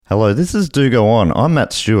Hello, this is Do Go On. I'm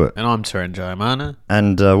Matt Stewart. And I'm Taran Jayamana.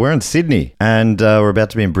 And we're in Sydney. And we're about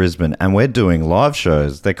to be in Brisbane. And we're doing live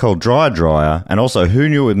shows. They're called Dryer. And also Who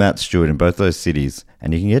Knew with Matt Stewart in both those cities.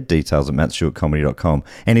 And you can get details at mattstewartcomedy.com.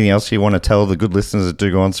 Anything else you want to tell the good listeners that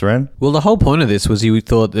Do Go On, Saran? Well, the whole point of this was you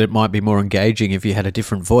thought that it might be more engaging if you had a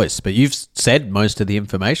different voice. But you've said most of the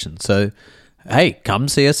information. So, hey, come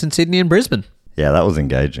see us in Sydney and Brisbane. Yeah, that was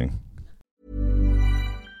engaging.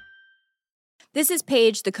 This is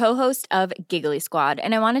Paige, the co-host of Giggly Squad,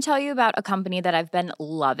 and I want to tell you about a company that I've been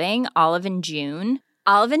loving, Olive & June.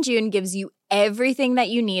 Olive & June gives you everything that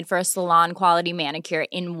you need for a salon-quality manicure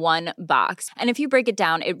in one box. And if you break it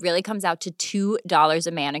down, it really comes out to $2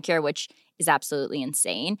 a manicure, which is absolutely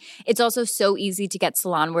insane. It's also so easy to get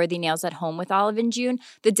salon-worthy nails at home with Olive & June.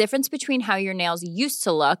 The difference between how your nails used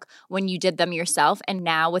to look when you did them yourself and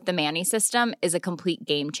now with the Mani system is a complete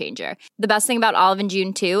game changer. The best thing about Olive &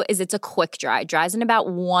 June, too, is it's a quick dry. Dries in about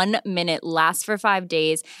 1 minute, lasts for 5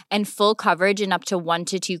 days, and full coverage in up to 1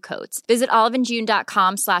 to 2 coats. Visit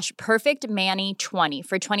oliveandjune.com/perfectmani20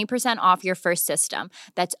 for 20% off your first system.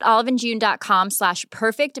 That's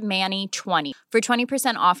oliveandjune.com/perfectmani20 for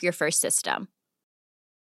 20% off your first system.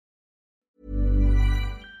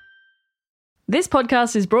 This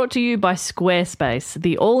podcast is brought to you by Squarespace,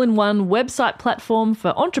 the all-in-one website platform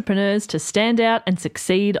for entrepreneurs to stand out and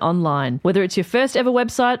succeed online. Whether it's your first ever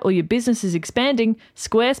website or your business is expanding,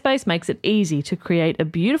 Squarespace makes it easy to create a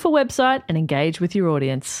beautiful website and engage with your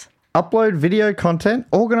audience. Upload video content,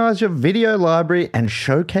 organize your video library, and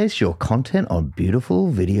showcase your content on beautiful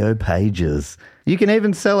video pages. You can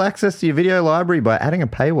even sell access to your video library by adding a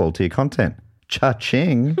paywall to your content.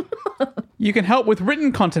 Cha-ching. You can help with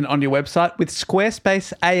written content on your website with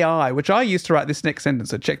Squarespace AI, which I use to write this next sentence,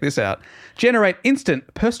 so check this out. Generate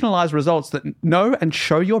instant, personalized results that know and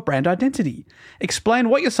show your brand identity. Explain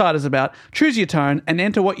what your site is about, choose your tone, and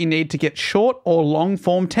enter what you need to get short or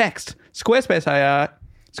long-form text. Squarespace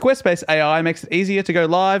AI makes it easier to go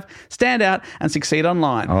live, stand out, and succeed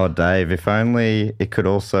online. Oh, Dave, if only it could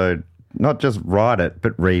also not just write it,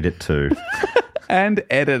 but read it too. And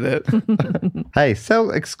edit it. Hey,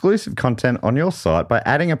 sell exclusive content on your site by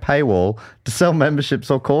adding a paywall to sell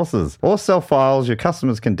memberships or courses, or sell files your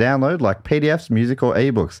customers can download like PDFs, music, or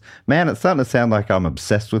ebooks. Man, it's starting to sound like I'm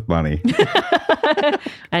obsessed with money.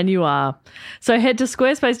 And you are. So head to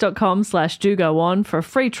squarespace.com/dogoon for a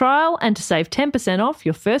free trial and to save 10% off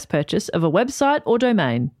your first purchase of a website or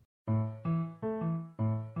domain.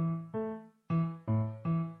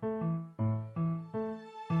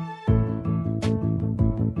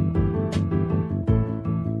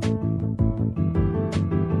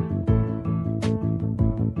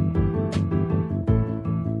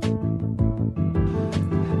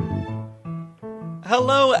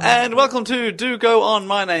 Hello and welcome to Do Go On.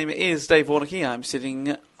 My name is Dave Warnocky. I'm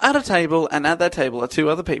sitting at a table, and at that table are two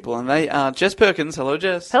other people, and they are Jess Perkins. Hello,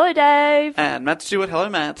 Jess. Hello, Dave. And Matt Stewart. Hello,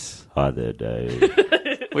 Matt. Hi there, Dave.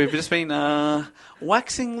 We've just been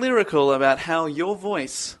waxing lyrical about how your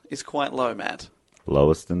voice is quite low, Matt.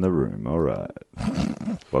 Lowest in the room, all right.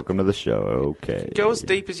 Welcome to the show, okay. Go as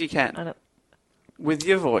deep as you can with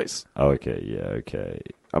your voice. Okay, yeah, okay.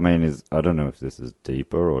 I mean, I don't know if this is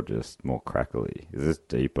deeper or just more crackly. Is this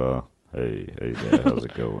deeper? Hey there, how's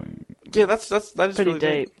it going? Yeah, that is pretty really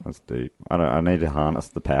deep. That's deep. I need to harness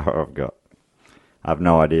the power I've got. I have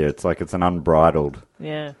no idea. It's like it's an unbridled.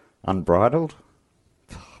 Yeah. Unbridled?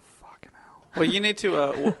 Oh, fucking hell. Well, you need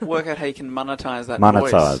to work out how you can monetize that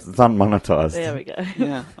voice. Monetized. It's unmonetized. There we go.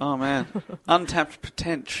 Yeah. Oh, man. Untapped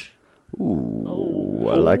potential. Ooh,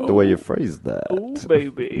 I like the way you phrased that. Oh,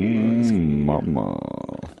 baby. Mama.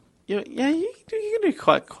 You can do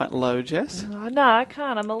quite low, Jess. Oh, no, I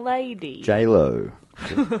can't. I'm a lady. J-Lo.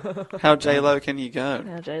 How J-Lo can you go?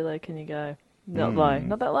 How J-Lo can you go? Not low.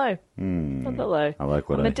 Not that low. Not that low. I like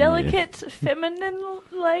what I'm I a delicate, feminine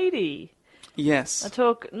lady. Yes. I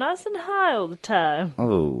talk nice and high all the time.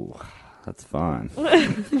 Oh, that's fine.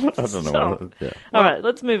 I don't know. Yeah. All right,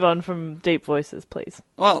 let's move on from deep voices, please.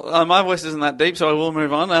 Well, my voice isn't that deep, so I will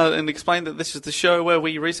move on and explain that this is the show where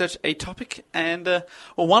we research a topic and,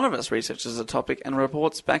 one of us researches a topic and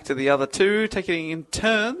reports back to the other two, taking in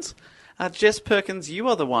turns. Jess Perkins, you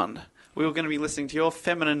are the one. We were going to be listening to your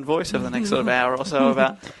feminine voice over the next sort of hour or so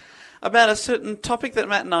about a certain topic that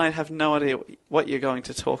Matt and I have no idea what you're going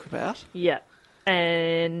to talk about. Yeah.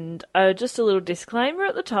 And just a little disclaimer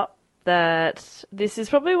at the top. that this is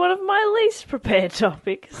probably one of my least prepared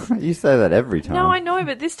topics. You say that every time. No, I know,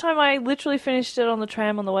 but this time I literally finished it on the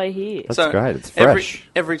tram on the way here. That's great. It's fresh.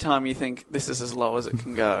 Every time you think this is as low as it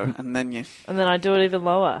can go, and then you... And then I do it even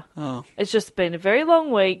lower. Oh. It's just been a very long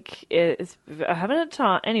week. I haven't had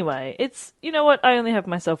time. Anyway, it's, you know what? I only have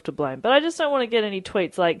myself to blame. But I just don't want to get any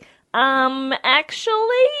tweets like,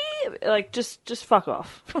 actually? Like, just fuck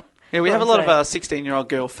off. Yeah, we have a lot of 16-year-old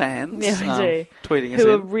girl fans Yeah, we do. tweeting us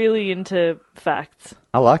who are in. really into facts.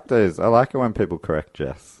 I like those. I like it when people correct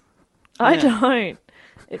Jess. I Yeah. don't.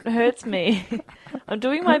 It hurts me. I'm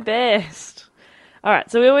doing my best. All right,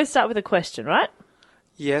 so we always start with a question, right?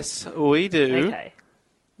 Yes, we do. Okay.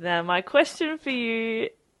 Now, my question for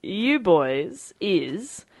you boys,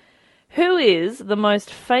 is who is the most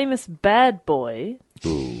famous bad boy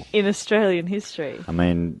Ooh. in Australian history? I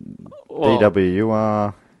mean, Well- DW, you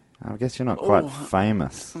are... I guess you're not quite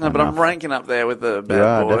famous. No, but I'm enough. ranking up there with the bad You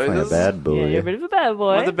are boys. definitely a bad boy. Yeah, you're a bit of a bad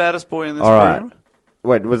boy. I'm the baddest boy in this All right. room.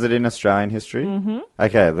 Wait, was it in Australian history? Mm-hmm.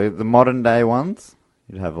 Okay, the modern day ones,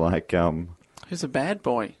 you'd have like Who's a bad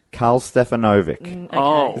boy? Karl Stefanovic. Okay,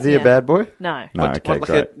 Oh. Is he a bad boy? No. No, okay, Like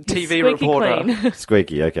great. a TV Squeaky reporter. clean.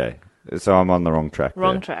 Squeaky, okay. So I'm on the wrong track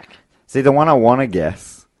Wrong there. track. See, the one I want to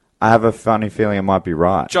guess, I have a funny feeling it might be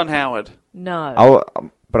right. John Howard. No.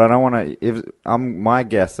 But I don't want to... If my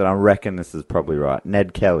guess, and I reckon this is probably right,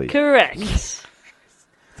 Ned Kelly. Correct.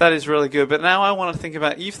 That is really good. But now I want to think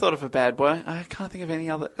about... You've thought of a bad boy. I can't think of any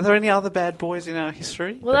other... Are there any other bad boys in our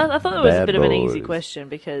history? Well, I thought it was a Bad bit of an easy boys. question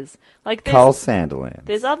because, like, Carl there's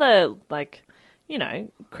Sandilands. other, like, you know,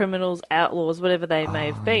 criminals, outlaws, whatever they may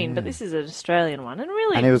have been, but this is an Australian one, and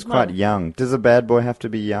really, And he was not- quite young. Does a bad boy have to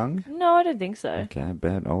be young? No, I don't think so. Okay,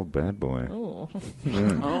 old bad boy. Ooh.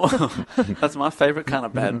 Oh, that's my favourite kind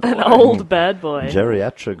of bad boy. An old bad boy.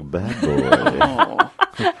 Geriatric bad boy.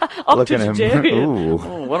 Up Look to at him. Jerry. Ooh.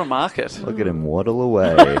 Oh, what a market. Look at him waddle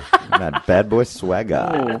away. That bad boy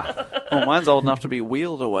swagger. Oh, mine's old enough to be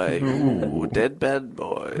wheeled away. Ooh, dead bad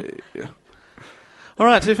boy. All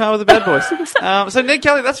right, too far with the bad boys. So Ned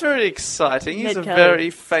Kelly, that's very exciting. He's Ned a Kelly. very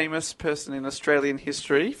famous person in Australian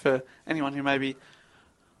history for anyone who may be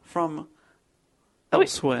from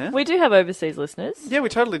elsewhere. We do have overseas listeners, Yeah, we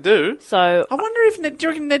totally do. so I wonder if do you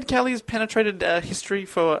reckon Ned Kelly has penetrated history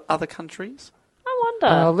for other countries? I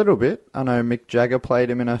wonder. A little bit. I know Mick Jagger played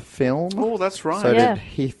him in a film. Oh, that's right. So Yeah. did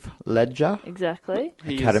Heath Ledger. Exactly.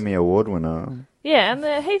 He is- Academy Award winner. Yeah, and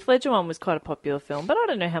the Heath Ledger one was quite a popular film, but I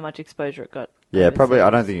don't know how much exposure it got. Yeah, overseas. probably. I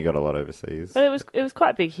don't think he got a lot overseas. But it was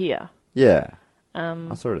quite big here. Yeah.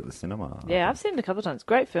 I saw it at the cinema. Yeah, I've seen it a couple of times.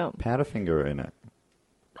 Great film. Powderfinger in it.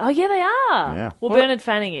 Oh yeah, they are. Yeah. Well, What? Bernard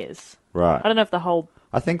Fanning is. Right. I don't know if the whole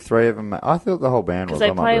I think 3 of them. I thought the whole band was. because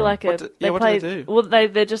they I might play be wrong. like a What do- yeah, what do play they do? well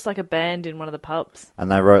they're just like a band in one of the pubs.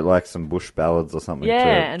 And they wrote like some bush ballads or something. Yeah, to,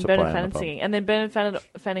 and to play Bernard in the Fanning pub. singing, and then Bernard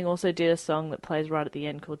Fanning also did a song that plays right at the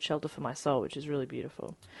end called "Shelter for My Soul," which is really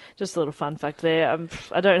beautiful. Just a little fun fact there.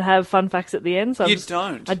 I don't have fun facts at the end, so You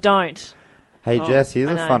don't? I don't. Hey Jess, here's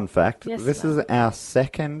I a know. fun fact. Yes, This I is our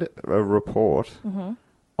second report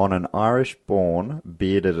on an Irish-born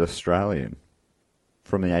bearded Australian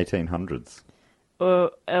from the 1800s.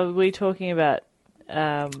 Or are we talking about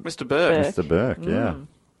Mr. Burke. Burke. Mr. Burke, yeah.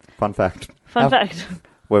 Fun fact. fun Our- fact?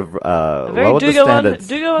 We've A very lowered the standards.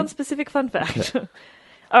 do go on specific fun fact.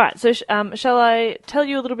 All right, so shall I tell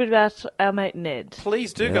you a little bit about our mate Ned?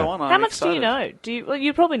 Please do Yeah. go on. How I'm much excited. do you know? Well,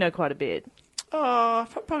 you probably know quite a bit.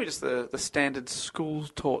 Probably just the standard school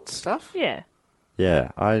taught stuff. Yeah.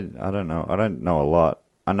 Yeah, I don't know. I don't know a lot.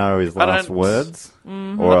 I know his I last don't- words,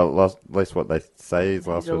 or at least what they say his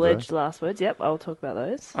last His words. alleged last words. Yep, I'll talk about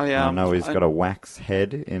those. Oh, yeah. I know he's got a wax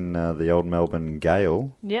head in the old Melbourne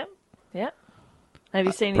Gale, Yep, yep. Have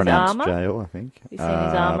you seen his pronounced armour? jail, I think. You seen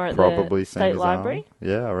his armour at the probably seen State his Library?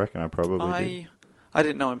 armour. Yeah, I reckon I probably did. I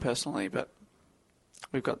didn't know him personally, but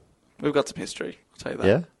we've got some history. I'll tell you that.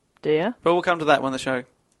 Yeah. Do you? But we'll come to that when the show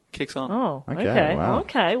kicks on. Oh, Okay, okay. wow.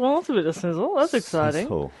 Okay, well, that's a bit of sizzle. That's exciting.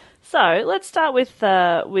 Sizzle. So let's start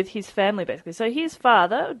with his family, basically. So his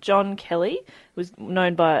father, John Kelly, was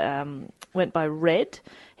known by went by Red.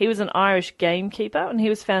 He was an Irish gamekeeper, and he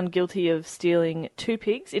was found guilty of stealing 2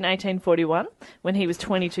 pigs in 1841 when he was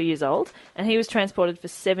 22 years old, and he was transported for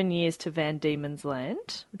 7 years to Van Diemen's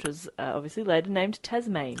Land, which was obviously later named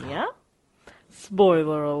Tasmania.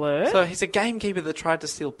 Spoiler alert. So he's a gamekeeper that tried to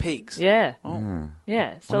steal pigs. yeah, Oh.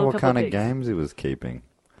 yeah. I Stole wonder a what couple kind of pigs. games he was keeping.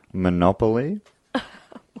 Monopoly?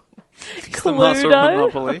 He's the master of Cluedo?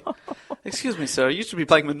 Monopoly. Excuse me, sir. You used to be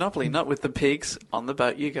playing Monopoly, not with the pigs. On the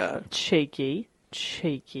boat you go. Cheeky.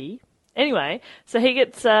 Anyway, so he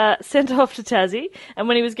gets sent off to Tassie, and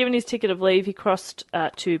when he was given his ticket of leave, he crossed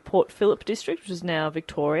to Port Phillip District, which is now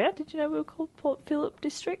Victoria. Did you know we were called Port Phillip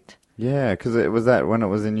District? Yeah, because it was that when it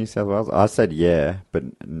was in New South Wales. I said yeah, but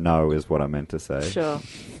no is what I meant to say. Sure.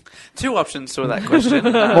 Two options to that question.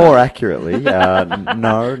 More accurately,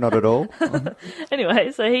 no, not at all.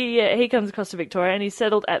 Anyway, so he comes across to Victoria, and he's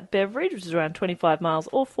settled at Beveridge, which is around 25 miles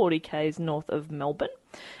or 40 k's north of Melbourne.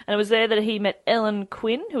 And it was there that he met Ellen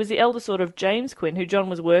Quinn, who was the eldest daughter of James Quinn, who John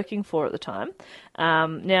was working for at the time.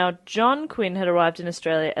 Now, John Quinn had arrived in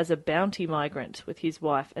Australia as a bounty migrant with his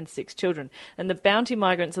wife and 6 children. And the bounty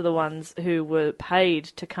migrants are the ones who were paid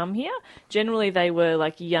to come here. Generally, they were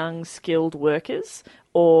like young, skilled workers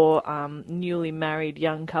or newly married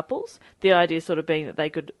young couples. The idea sort of being that they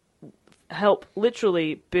could help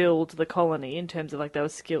literally build the colony in terms of like they were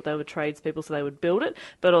skilled, they were tradespeople, so they would build it,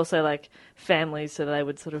 but also like families, so they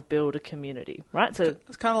would sort of build a community, right? So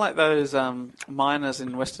it's kind of like those miners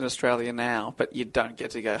in Western Australia now, but you don't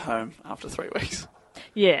get to go home after 3 weeks.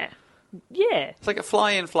 yeah. It's like a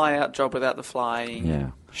fly-in, fly-out job without the flying.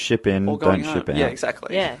 Yeah, ship in, Or going don't home. ship out. Yeah,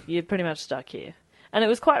 exactly. Yeah, you're pretty much stuck here. And it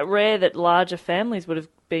was quite rare that larger families would have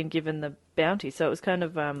been given the bounty. So it was kind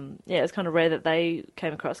of, it was kind of rare that they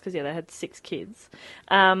came across because, they had 6 kids.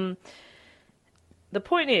 The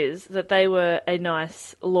point is that they were a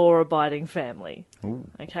nice, law-abiding family. Ooh.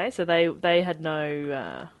 Okay, so they had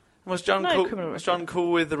no... Was John no cool? criminal Was John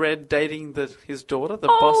cool with Red dating his daughter, the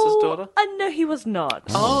Oh, boss's daughter? No, he was not.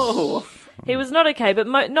 Oh, He was not okay, but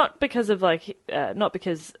not because of not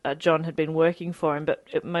because John had been working for him, but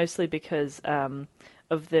mostly because of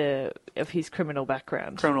his criminal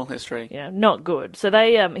background, criminal history. Yeah, not good. So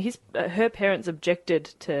they her parents objected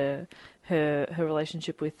to her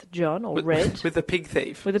relationship with John or Red with the pig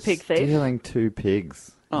thief. with a pig thief. Stealing 2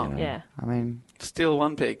 pigs. Oh. Yeah. I mean, Steal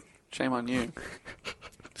 1 pig. Shame on you.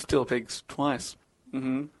 Steal pigs twice.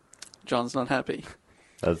 Mm-hmm. John's not happy.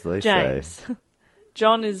 as they James, say.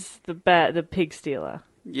 John is the pig stealer.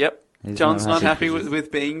 Yep. He's John's not happy 'cause with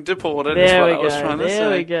being deported. There is what we I was go. trying to There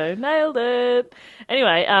say. we go. Nailed it.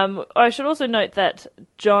 Anyway, I should also note that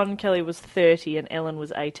John Kelly was 30 and Ellen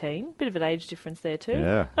was 18. Bit of an age difference there too.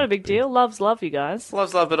 Yeah. Not a big deal. Love's love, you guys.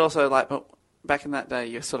 Love's love, but also but back in that day,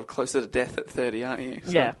 you're sort of closer to death at 30, aren't you?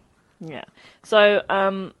 So- Yeah.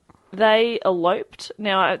 So they eloped.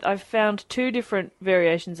 Now, I've found 2 different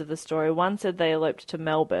variations of the story. One said they eloped to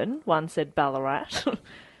Melbourne. One said Ballarat.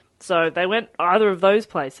 So they went either of those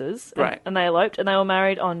places, Right. and they eloped, and they were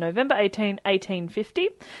married on November 18, 1850.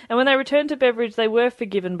 And when they returned to Beveridge, they were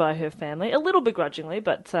forgiven by her family, a little begrudgingly,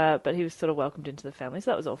 but he was sort of welcomed into the family,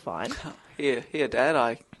 so that was all fine. Here, Dad,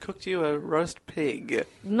 I cooked you a roast pig.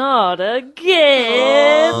 Not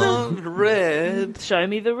again! Oh, Red. Show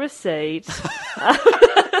me the receipt.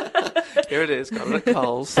 Here it is. Got it at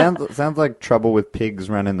Coles. Sounds like trouble with pigs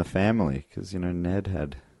run in the family, because, Ned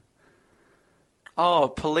had... Oh,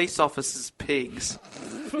 police officers' pigs.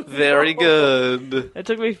 Very good. It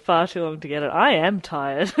took me far too long to get it. I am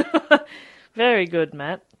tired. Very good,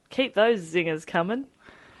 Matt. Keep those zingers coming.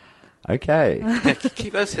 Okay. Yeah,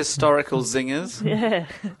 keep those historical zingers. Yeah,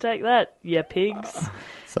 take that, you pigs.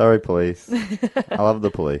 Sorry, police. I love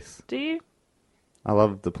the police. Do you? I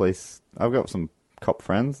love the police. I've got some cop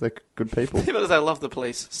friends. They're good people. People say, I love the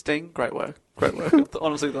police. Sting, great work. Great work.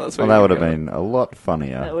 Honestly, that's Well, where that you would have go. been a lot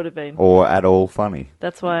funnier. That would have been. Or at all funny.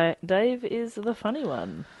 That's why Dave is the funny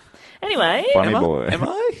one. Anyway, Funny boy. Am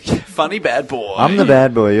I? Funny bad boy. I'm the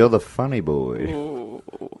bad boy. You're the funny boy. Ooh,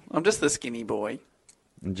 I'm just the skinny boy.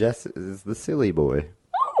 And Jess is the silly boy.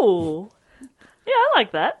 oh, yeah, I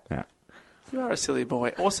like that. Yeah. You are a silly boy.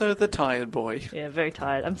 Also the tired boy. Yeah, very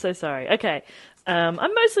tired. I'm so sorry. Okay, I'm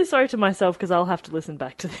mostly sorry to myself because I'll have to listen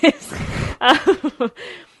back to this.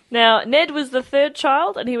 Now, Ned was the 3rd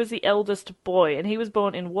child, and he was the eldest boy, and he was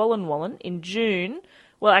born in Wallen in June.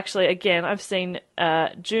 Well, actually, again, I've seen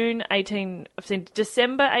I've seen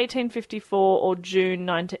December 1854 or June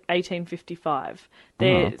 1855.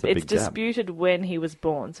 that's a big It's gap. disputed when he was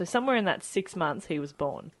born. So somewhere in that 6 months he was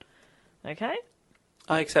born. Okay?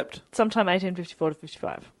 I accept. Sometime 1854 to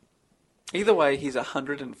 55. Either way, he's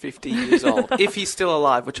 150 years old. If he's still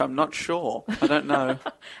alive, which I'm not sure. I don't know.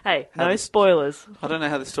 Hey, How no this- spoilers. I don't know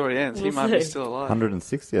how the story ends. He We'll might be see. still alive.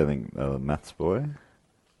 160, I think, maths boy.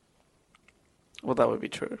 Well, that would be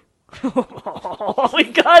true. Oh, we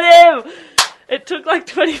got him! It took like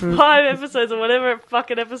 25 episodes or whatever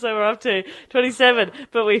fucking episode we're up to. 27.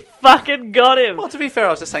 But we fucking got him. Well, to be fair,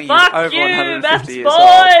 I was just saying Fuck you're over you, 150 that's years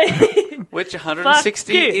old. boy! Which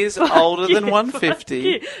 160 Fuck you. is Fuck older you. than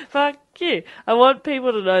 150. Fuck you. I want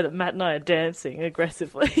people to know that Matt and I are dancing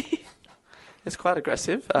aggressively. It's quite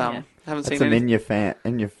aggressive. Yeah. Haven't That's seen some anything. in your fans.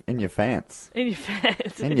 In your face.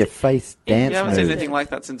 In your face You dance haven't seen move. anything like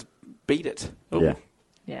that since Beat It. Ooh, Yeah.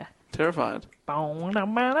 Yeah. Terrified.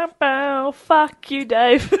 Fuck you,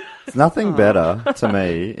 Dave. It's nothing better to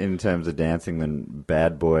me in terms of dancing than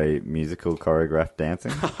Bad Boy musical choreographed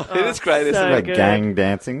dancing. It is great, isn't so it? Like good. gang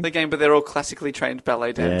dancing. The game, but they're all classically trained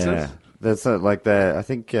ballet dancers. Yeah. There's like I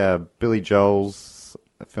think Billy Joel's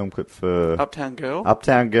film clip for Uptown Girl.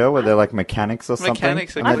 Uptown Girl where they're like mechanics or something.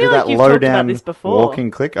 Mechanics, And I they feel do like that you've low talked about down this before.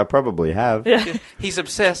 walking click. I probably have. He's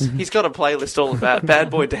obsessed. He's got a playlist all about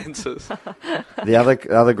bad boy dancers. The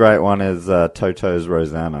other great one is Toto's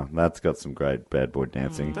Rosanna. That's got some great bad boy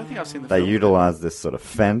dancing. I don't think I've seen the They film. utilize this sort of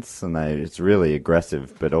fence, and it's really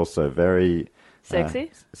aggressive, but also very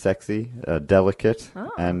Sexy. sexy, delicate,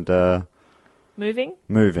 and Moving.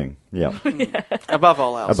 moving. Yeah, Above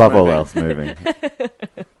all else. above all moving. else, moving.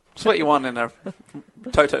 It's what you want in a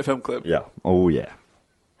Toto film clip. Yeah. Oh yeah.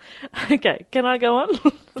 Okay, can I go on?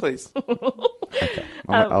 Please.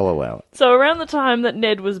 I'll allow it. So around the time that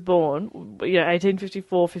Ned was born,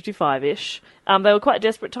 1854, 55-ish, they were quite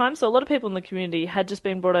desperate times. So a lot of people in the community had just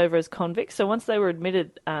been brought over as convicts. So once they were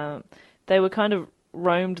admitted, they were kind of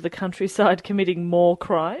roamed the countryside committing more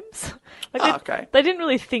crimes. Okay. They didn't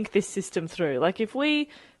really think this system through. Like, if we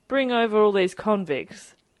bring over all these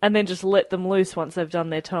convicts and then just let them loose once they've done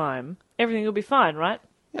their time, everything will be fine, right?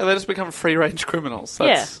 Yeah, they just become free-range criminals.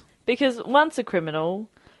 Yeah, That's, because once a criminal,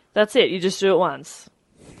 that's it. You just do it once.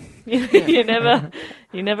 You never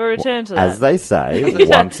return to that. As they say,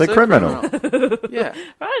 once a It's criminal. Yeah.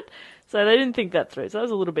 Right? So they didn't think that through. So that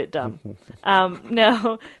was a little bit dumb.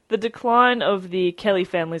 Now, the decline of the Kelly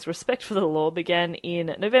family's respect for the law began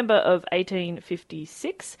in November of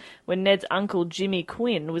 1856 when Ned's uncle Jimmy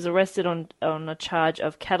Quinn was arrested on a charge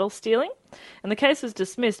of cattle stealing. And the case was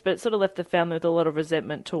dismissed, but it sort of left the family with a lot of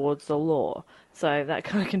resentment towards the law. So that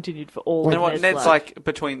kind of continued for all of And what, Ned's Ned's life. like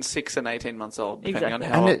between 6 and 18 months old, depending Exactly.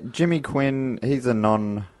 on how And Jimmy Quinn, he's a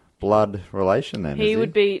non-blood relation then, He is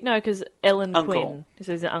would be... No, because Ellen Uncle. Quinn. He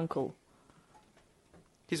says an uncle.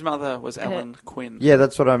 His mother was Ellen Quinn. Yeah,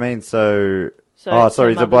 that's what I mean. So So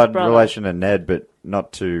sorry, her he's a mother's blood brother. relation to Ned, but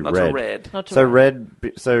not to Not Red. to Red. Not to So Red.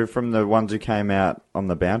 so from the ones who came out on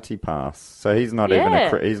the bounty pass, so he's not even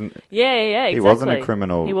Yeah. he's, Yeah, exactly. he wasn't a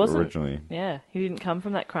criminal He wasn't. originally. Yeah, he didn't come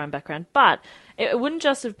from that crime background. But it wouldn't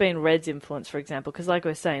just have been Red's influence, for example, because like I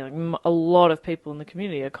was saying, like a lot of people in the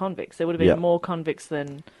community are convicts. There would have been Yeah. more convicts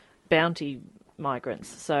than bounty migrants.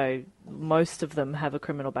 So most of them have a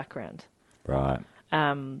criminal background. Right.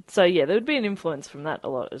 So yeah, there would be an influence from that a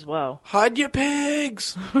lot as well. Hide your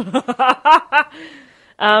pigs!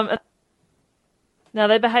 Now,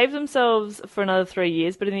 they behaved themselves for another 3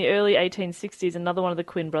 years, but in the early 1860s, another one of the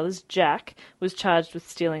Quinn brothers, Jack, was charged with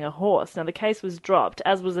stealing a horse. Now, the case was dropped,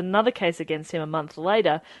 as was another case against him a month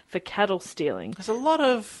later for cattle stealing. There's a lot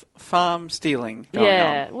of farm stealing going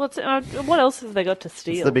Yeah. on. What else have they got to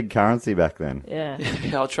steal? It's the big currency back then. Yeah.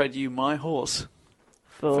 I'll trade you my horse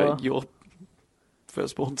For... for your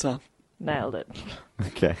firstborn son. Nailed it.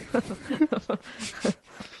 Okay.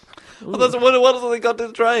 Well, what else have they got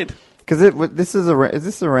to trade? Because is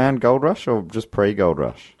this around Gold Rush or just pre-Gold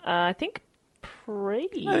Rush? I think pre...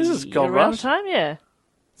 this is Gold around Rush. the time, yeah.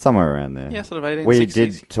 Somewhere around there. Yeah, sort of 1860s. We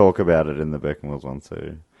did talk about it in the Beckenwells one,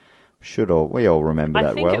 so we all remember I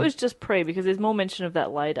that think well. it was just pre, because there's more mention of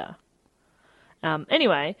that later.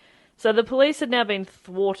 Anyway, so the police had now been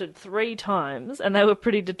thwarted 3 times, and they were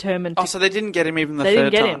pretty determined to... Oh, so they didn't get him even the they third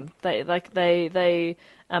didn't get time? him. They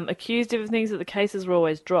accused him of things that the cases were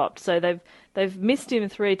always dropped. So they've missed him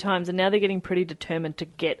 3 times, and now they're getting pretty determined to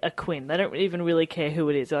get a Quinn. They don't even really care who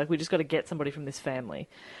it is. They're like, we just got to get somebody from this family.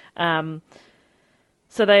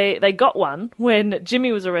 So they got one when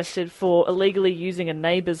Jimmy was arrested for illegally using a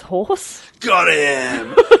neighbour's horse. Got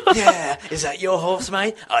him! Yeah, is that your horse,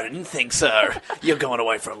 mate? I didn't think so. You're going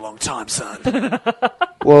away for a long time, son.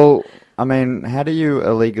 Well, I mean, how do you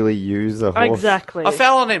illegally use a horse? Exactly. I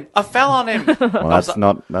fell on him. Well, that's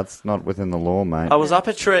not within the law, mate. I was up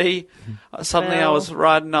a tree. Suddenly I Fell. was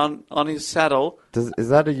riding on his saddle. Is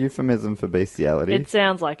that a euphemism for bestiality? It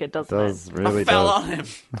sounds like it, doesn't it? does really I fell does. on him.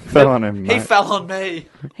 Fell on him. He Mate. fell on me.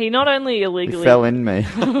 He not only He illegally... fell in me.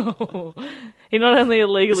 He not only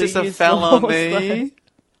illegally Is this a used fell the on horse, me?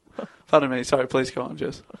 Pardon me. Sorry, please go on,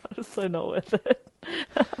 Jess. though. So not worth it.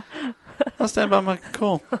 I'll stand by my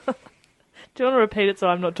call. Do you want to repeat it so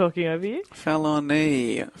I'm not talking over you? Fell on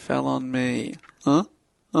me. Fell on me. Huh?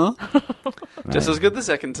 Just as good the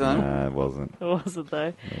second time. It wasn't. It wasn't, though.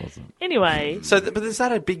 It wasn't. Anyway, So, but is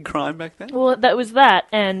that a big crime back then? well, that was that,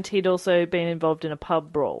 and he'd also been involved in a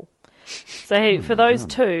pub brawl. So for those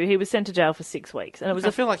two, he was sent to jail for 6 weeks, and it was.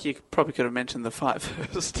 I feel like you probably could have mentioned the fight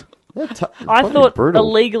first. I thought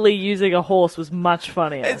illegally using a horse was much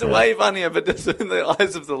funnier. It's way funnier, but just in the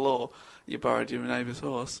eyes of the law, you borrowed your neighbour's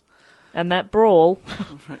horse. And that brawl,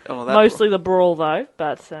 mostly the brawl though,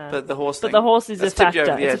 but the horse. But the horse is a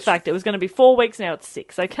factor. It's a factor. It was going to be 4 weeks, now it's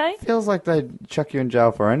 6. Okay. Feels like they'd chuck you in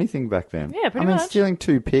jail for anything back then. Yeah, pretty much. Stealing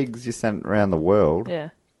 2 pigs you sent around the world. Yeah.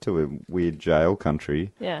 To a weird jail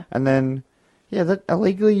country. Yeah. And then, that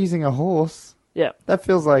illegally using a horse. Yeah. That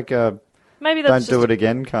feels like a maybe that's don't do it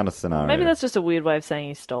again kind of scenario. Maybe that's just a weird way of saying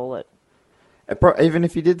you stole it. Even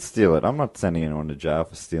if you did steal it, I'm not sending anyone to jail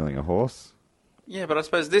for stealing a horse. Yeah, but I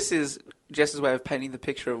suppose this is Jess's way of painting the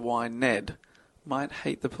picture of why Ned might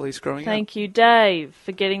hate the police growing up. Thank you, Dave,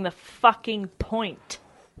 for getting the fucking point.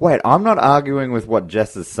 Wait, I'm not arguing with what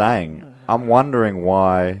Jess is saying. I'm wondering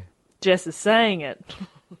why... Jess is saying it.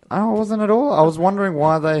 I wasn't at all. I was wondering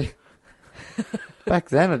why they... Back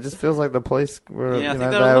then, it just feels like the police were, they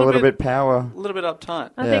were a little bit power... A little bit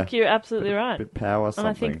uptight. I think you're absolutely right. Bit power something.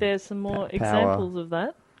 And I think there's some more examples of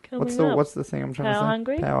that coming What's the thing I'm trying to say? Power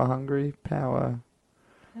hungry? Power hungry?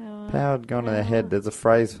 Powered gone to their head. There's a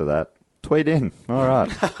phrase for that. Tweet in. All right.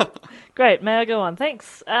 Great. May I go on?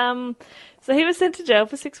 Thanks. So he was sent to jail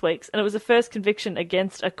for 6 weeks, and it was the first conviction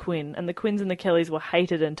against a Quinn, and the Quinns and the Kellys were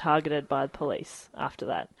hated and targeted by the police after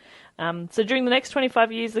that. So during the next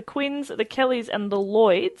 25 years, the Quinns, the Kellys, and the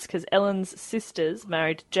Lloyds, because Ellen's sisters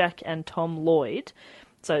married Jack and Tom Lloyd,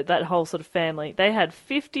 so that whole sort of family, they had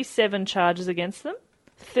 57 charges against them,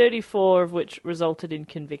 34 of which resulted in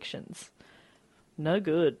convictions. No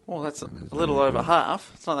good. Well, that's a little over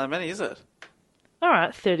half. It's not that many, is it? All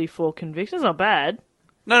right, 34 convictions. Not bad.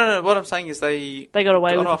 No. What I'm saying is they got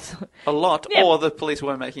away with off a lot, yeah. Or the police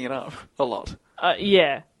were making it up a lot.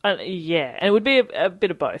 Yeah, and it would be a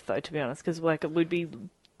bit of both, though, to be honest, because like it would be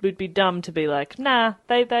dumb to be like, nah,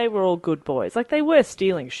 they were all good boys. Like they were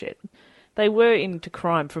stealing shit. They were into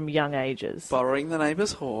crime from young ages. Borrowing the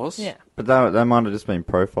neighbour's horse. Yeah. But they might have just been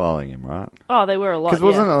profiling him, right? Oh, they were a lot.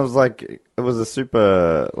 Because it was a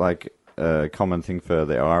super common thing for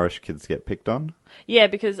the Irish kids to get picked on. Yeah,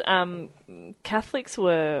 because Catholics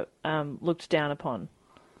were looked down upon.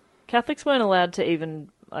 Catholics weren't allowed to even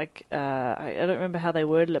I don't remember how they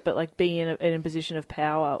worded it, but like be in a position of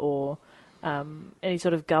power or any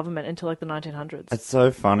sort of government until like the 1900s. It's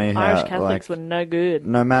so funny how Irish Catholics were no good.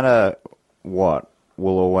 No matter what,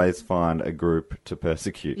 we'll always find a group to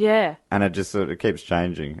persecute. Yeah. And it just sort of keeps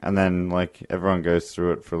changing. And then, like, everyone goes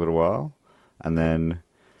through it for a little while. And then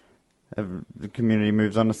the community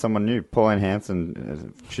moves on to someone new. Pauline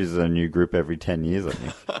Hanson chooses a new group every 10 years, I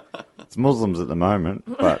think. It's Muslims at the moment.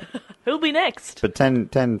 But who'll be next? But 10,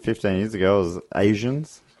 15 years ago, it was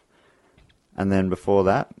Asians. And then before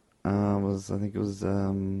that, I think it was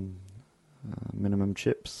Minimum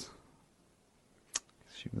Chips.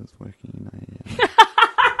 She was working in a...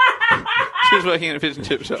 She was working in a fish and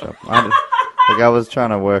chip shop. I was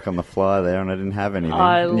trying to work on the fly there and I didn't have anything.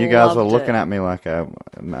 And you guys were looking at me like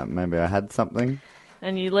maybe I had something.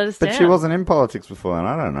 And you let us down. But she wasn't in politics before, and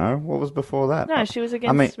I don't know. What was before that? No, she was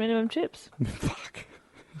against Minimum Chips. Fuck.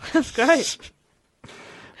 That's great.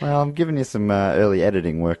 Well, I'm giving you some early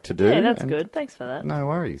editing work to do. Yeah, that's good. Thanks for that. No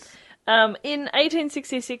worries. In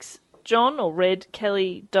 1866, John, or Red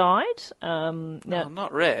Kelly, died. Now,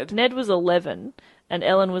 not Red. Ned was 11, and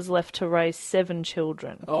Ellen was left to raise 7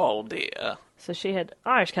 children. Oh, dear. So she had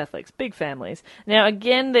Irish Catholics, big families. Now,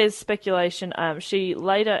 again, there's speculation. She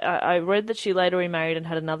later, I read that she later remarried and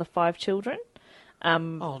had another 5 children.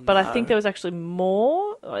 But I think there was actually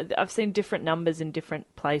more. I've seen different numbers in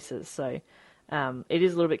different places, so it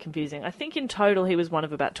is a little bit confusing. I think in total he was one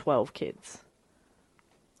of about 12 kids.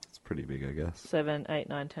 It's pretty big, I guess. 7, 8,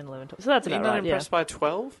 9, 10, 11, 12. So that's about right, You're not impressed by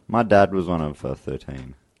 12? My dad was one of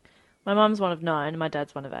 13. My mum's one of 9, and my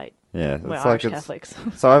dad's one of 8. Yeah, we're it's Irish like Catholics.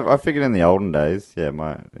 So I figured in the olden days,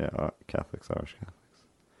 Catholics, Irish Catholics.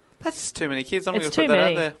 That's just too many kids. I'm going It's to put too that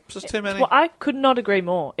many. out there. It's just too many. Well, I could not agree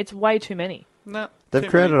more. It's way too many. No. They've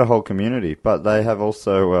created a whole community, but they have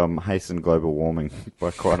also hastened global warming by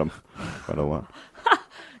quite a lot.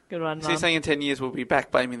 Good one, So you're Mum. saying in 10 years we'll be back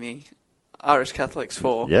blaming the Irish Catholics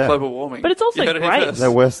for Yeah. global warming? But it's also You heard it here great. first. They're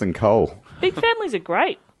worse than coal. Big families are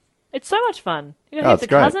great. It's so much fun. You got Oh, heaps it's of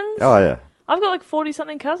great. cousins. Oh, yeah. I've got like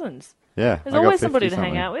 40-something cousins. Yeah. There's I got always somebody to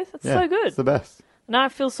 50-something. hang out with. It's Yeah, so good. It's the best. Now I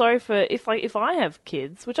feel sorry for if I have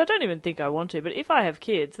kids, which I don't even think I want to, but if I have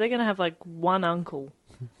kids, they're going to have like one uncle.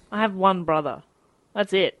 I have one brother.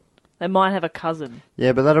 That's it. They might have a cousin.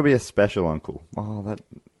 Yeah, but that'll be a special uncle. Oh,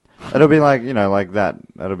 that'll be like, like that.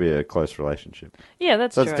 That'll be a close relationship. Yeah,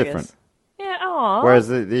 that's So true, it's I different. guess. Yeah, oh, Aw, Whereas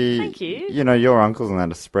the thank you. your uncles and that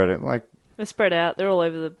are spread it like they're spread out. They're all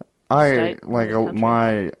over the I state, like all the country.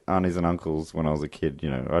 my aunties and uncles when I was a kid.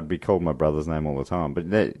 I'd be called my brother's name all the time. But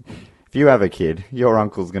if you have a kid, your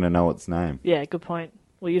uncle's going to know its name. Yeah, good point.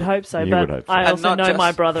 Well, you'd hope so, You but would hope so. I And also not know just-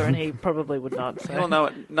 my brother, and he probably would not. So. He'll know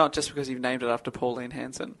it not just because you've named it after Pauline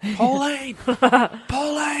Hanson. Pauline!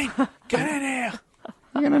 Pauline! Get in here!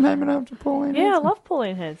 You're going to name it after Pauline? Yeah, I love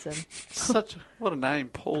Pauline Hanson, What a name,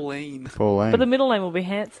 Pauline. Pauline. but the middle name will be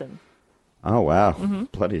Hanson. Oh, wow. Mm-hmm.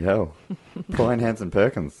 Bloody hell. Pauline Hanson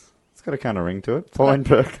Perkins. It's got a kind of ring to it. Pauline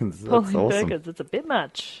Perkins. That's Pauline awesome. Perkins. It's a bit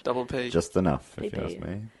much. Double P. Just enough, if you PP. ask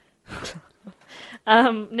me.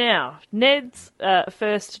 Now, Ned's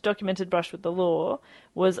first documented brush with the law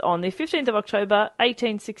was on the 15th of October,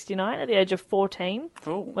 1869, at the age of 14,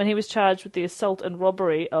 Ooh. when he was charged with the assault and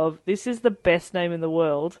robbery of, this is the best name in the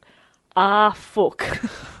world, Ah Fook.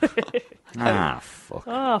 Fuck.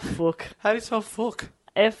 Ah Fook. How do you spell fuck?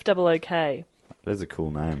 F-O-O-K. That's a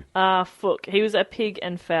cool name. Ah, Fook. He was a pig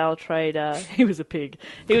and fowl trader. He was a pig.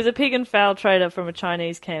 He was a pig and fowl trader from a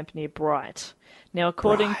Chinese camp near Bright. Now,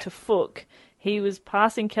 according to Fook, he was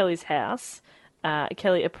passing Kelly's house.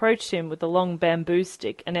 Kelly approached him with a long bamboo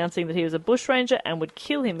stick, announcing that he was a bushranger and would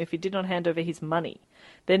kill him if he did not hand over his money.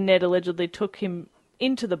 Then Ned allegedly took him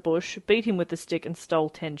into the bush, beat him with the stick, and stole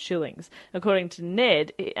 10 shillings. According to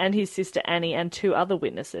Ned and his sister Annie and 2 other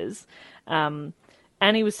witnesses,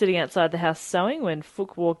 Annie was sitting outside the house sewing when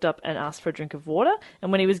Fook walked up and asked for a drink of water.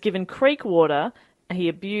 And when he was given creek water, he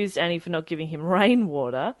abused Annie for not giving him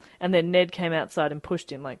rainwater. And then Ned came outside and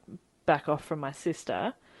pushed him, like, back off from my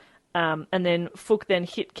sister. And then Fook then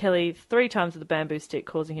hit Kelly 3 times with a bamboo stick,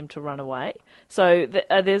 causing him to run away. So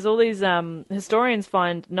there's all these... historians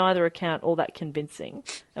find neither account all that convincing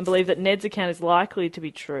and believe that Ned's account is likely to be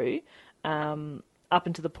true up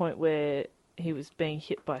until the point where he was being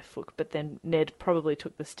hit by Fook, but then Ned probably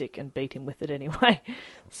took the stick and beat him with it anyway.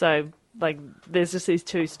 So, like, there's just these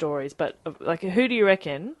 2 stories. But, like, who do you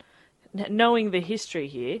reckon, knowing the history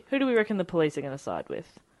here, who do we reckon the police are going to side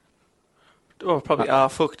with? Oh, probably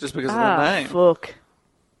fuck just because of the name. Fook.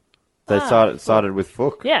 They sided with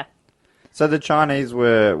Fook. Yeah. So the Chinese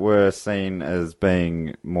were seen as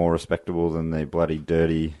being more respectable than the bloody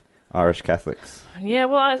dirty Irish Catholics. Yeah,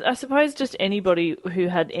 well, I suppose just anybody who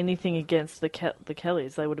had anything against the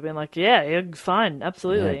Kellys, they would have been like, yeah, fine,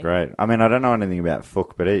 absolutely. Yeah, great. I mean, I don't know anything about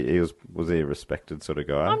Fook, but was he a respected sort of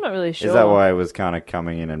guy? I'm not really sure. Is that why he was kind of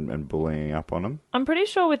coming in and bullying up on him? I'm pretty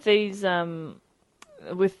sure with these,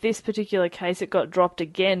 with this particular case, it got dropped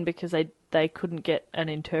again because they couldn't get an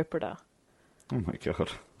interpreter. Oh my god.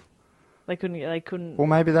 They couldn't. Well,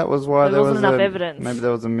 maybe that was why There there wasn't was enough evidence. Maybe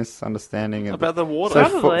there was a misunderstanding About the water. So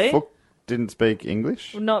Probably. Fook didn't speak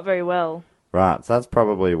English, Not very well. right? So that's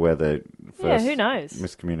probably where the first Who knows?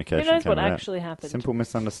 miscommunication. Who knows came what about. actually happened? Simple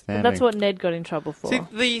misunderstanding. That's what Ned got in trouble for. See,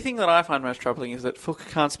 the thing that I find most troubling is that Fook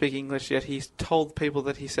can't speak English, yet he's told people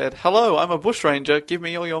that he said, "Hello, I'm a bushranger. Give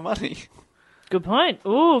me all your money." Good point.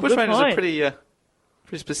 Ooh, good Bushranger's point. a pretty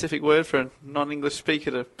specific word for a non-English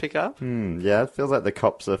speaker to pick up. Yeah, it feels like the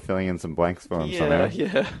cops are filling in some blanks for him somehow.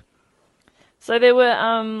 Yeah. So there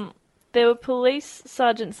were police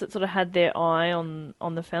sergeants that sort of had their eye on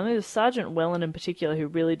the family. There was Sergeant Wellen in particular who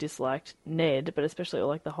really disliked Ned, but especially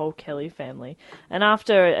like the whole Kelly family. And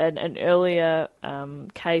after an earlier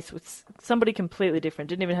case with somebody completely different,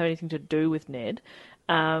 didn't even have anything to do with Ned,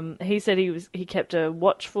 he said he kept a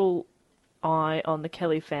watchful eye on the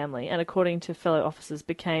Kelly family, and according to fellow officers,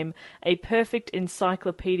 became a perfect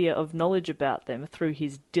encyclopedia of knowledge about them through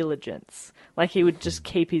his diligence. Like he would just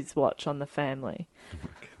keep his watch on the family.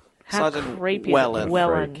 How Sergeant creepy! Wellen.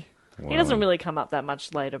 Wellen. Freak. He doesn't really come up that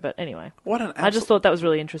much later, but anyway. What an I just thought that was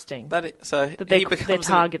really interesting. so that they're he becomes they're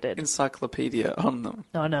targeted. an encyclopedia on them.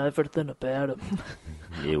 I know everything about him.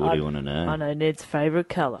 Yeah, what do you want to know? I know Ned's favourite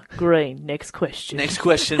colour, green. Next question. Next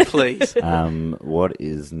question, please. What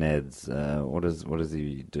is Ned's? What does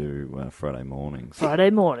he do Friday mornings? Friday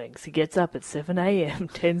mornings, he gets up at 7 a.m,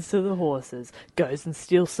 tends to the horses, goes and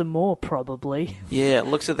steals some more, probably. Yeah,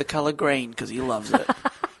 looks at the colour green because he loves it.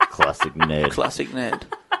 Classic Ned. Classic Ned.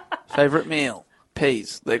 Favourite meal?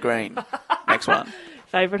 Peas. They're green. Next one.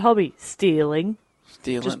 Favourite hobby? Stealing.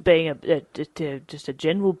 Stealing. Just being just a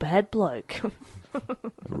general bad bloke.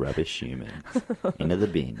 Rubbish humans. Into the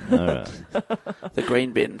bin. All right. The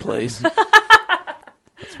green bin, please.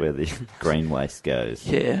 That's where the green waste goes.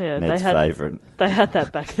 Yeah. Yeah, Ned's favourite. They had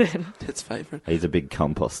that back then. Ned's favourite. He's a big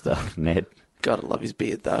composter, Ned. Gotta love his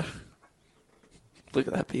beard, though. Look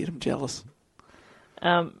at that beard. I'm jealous.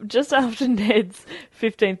 Just after Ned's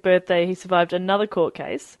 15th birthday, he survived another court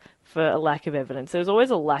case for a lack of evidence. There was always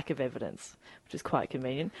a lack of evidence, which is quite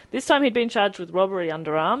convenient. This time he'd been charged with robbery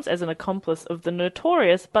under arms as an accomplice of the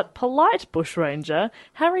notorious but polite bushranger,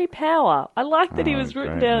 Harry Power. I like that he was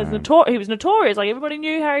written great down as name. he was notorious, like everybody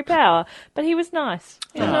knew Harry Power, but he was nice.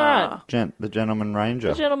 He was alright. The Gentleman Ranger.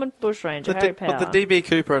 The gentleman bushranger, The, Harry Power. the DB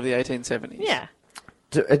Cooper of the 1870s. Yeah.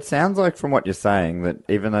 It sounds like from what you're saying that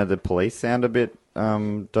even though the police sound a bit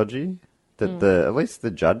dodgy, that at least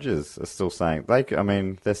the judges are still saying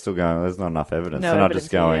they're still going. There's not enough evidence. No They're not evidence,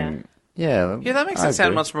 just going. Yeah, Yeah, that makes I it sound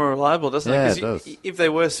agree. much more reliable, doesn't Yeah, it? it 'Cause does. if they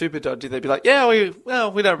were super dodgy, they'd be like, "Yeah, we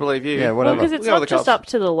don't believe you." Yeah, Well, whatever. because it's We'll go not with the just cops. up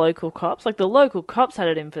to the local cops. Like, the local cops had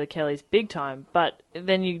it in for the Kellys big time, but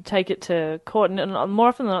then you take it to court, and more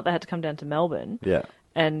often than not, they had to come down to Melbourne. Yeah,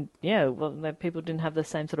 And, people didn't have the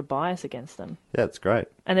same sort of bias against them. yeah, it's great.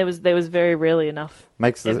 And there was very rarely enough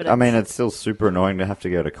evidence. It's still super annoying to have to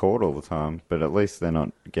go to court all the time, but at least they're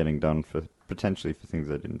not getting done potentially for things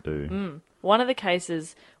they didn't do. One of the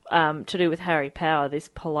cases to do with Harry Power, this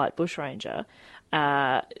polite bushranger,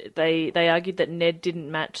 they argued that Ned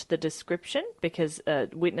didn't match the description because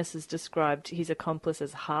witnesses described his accomplice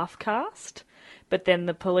as half-caste. But then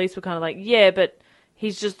the police were kind of like, yeah, but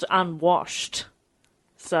he's just unwashed.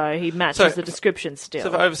 So he matches the description still.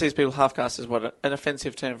 So for overseas people, half-caste is what an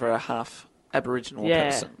offensive term for a half Aboriginal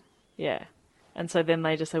person. Yeah. And so then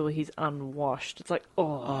they just say, well, he's unwashed. It's like,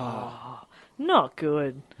 not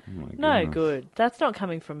good. No good. That's not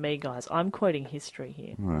coming from me, guys. I'm quoting history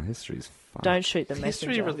here. Oh, history's fucked. Don't shoot the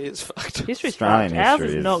messenger. History really is fucked. History's Australian fucked. Ours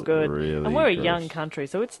history is not is good. really And we're a gross. young country,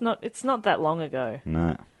 so it's not that long ago.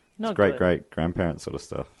 No, Not it's great, good. great grandparent sort of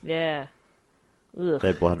stuff. Yeah. Ugh.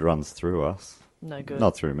 Their blood runs through us. No good.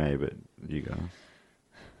 Not through me, but you guys.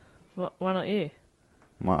 Why not you?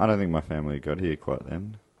 I don't think my family got here quite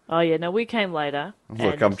then. Oh yeah, no, we came later. Look,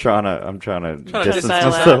 and- I'm trying to distance bail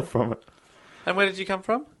out. myself from it. And where did you come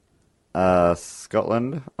from?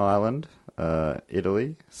 Scotland, Ireland,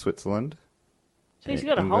 Italy, Switzerland. Jeez, you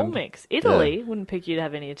got a whole England. mix. Italy wouldn't pick you to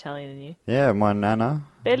have any Italian in you. Yeah, my nana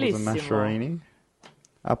was a Bellissimo. Mascherini.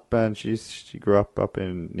 And she grew up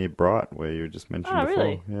in near Bright, where you just mentioned Oh, before.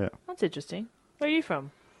 really? Yeah. That's interesting. Where are you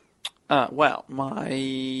from? Well, my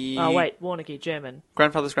Oh wait, Warneke, German.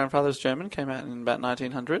 grandfather's German, came out in about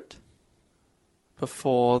 1900.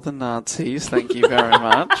 Before the Nazis, thank you very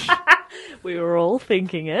much. We were all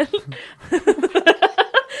thinking it.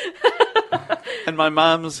 And my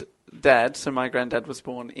mum's dad, so my granddad, was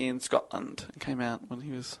born in Scotland and came out when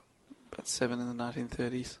he was about 7 in the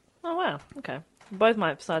 1930s. Oh wow, okay. Both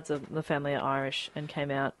my sides of the family are Irish and came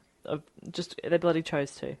out of they bloody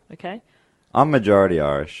chose to. Okay. I'm majority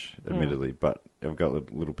Irish, Hmm. admittedly, but I've got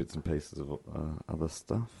little bits and pieces of other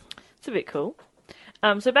stuff. It's a bit cool.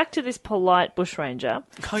 So back to this polite bushranger.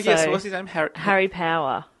 Oh, yes, what's his name? Harry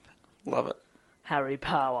Power. Love it. Harry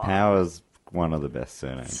Power. Power's one of the best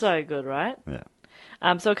surnames. So good, right?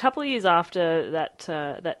 Yeah. So a couple of years after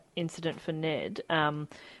that incident for Ned,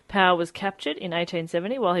 Power was captured in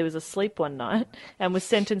 1870 while he was asleep one night and was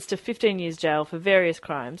sentenced to 15 years jail for various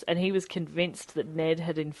crimes. And he was convinced that Ned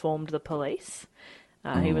had informed the police.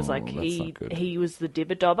 He was like, that's not good. he was the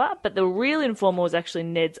dibber-dobber, but the real informer was actually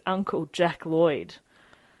Ned's uncle, Jack Lloyd.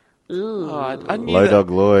 Ooh. Oh, I knew Low that. Dog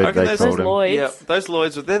Lloyd, I reckon they those called him. Lloyds. Yeah, those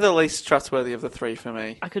Lloyds, they're the least trustworthy of the three for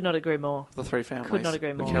me. I could not agree more. The three families. Could not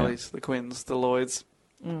agree more. The Kellys, the Quinns, the Lloyds.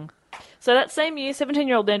 So that same year,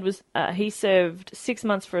 17-year-old Ned was he served 6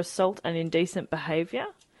 months for assault and indecent behaviour.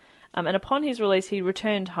 And upon his release, he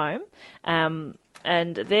returned home. And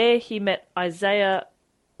there he met Isaiah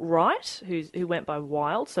Wright, who went by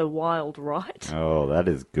Wild, so Wild Wright. Oh, that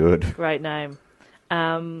is good. Great name.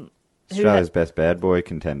 Australia's best bad boy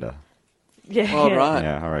contender. Yeah, Well, right.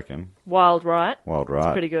 Yeah, I reckon. Wild Wright. Wild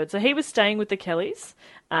right. Pretty good. So he was staying with the Kellys,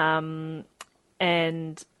 and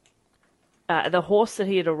the horse that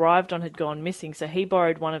he had arrived on had gone missing, so he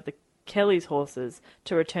borrowed one of the Kelly's horses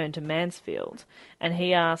to return to Mansfield, and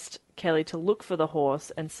he asked Kelly to look for the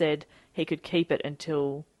horse and said he could keep it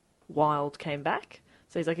until Wild came back.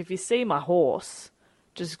 So he's like, if you see my horse,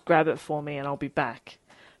 just grab it for me and I'll be back.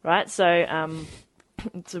 Right? So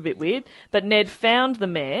it's a bit weird. But Ned found the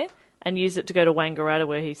mare and used it to go to Wangaratta,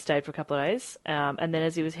 where he stayed for a couple of days. And then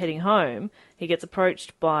as he was heading home, he gets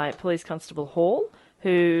approached by Police Constable Hall,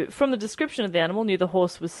 who, from the description of the animal, knew the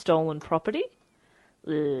horse was stolen property.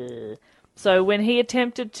 Ugh. So when he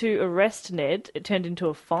attempted to arrest Ned, it turned into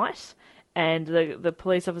a fight, and the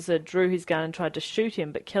police officer drew his gun and tried to shoot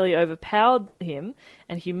him, but Kelly overpowered him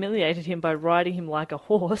and humiliated him by riding him like a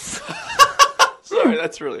horse Sorry,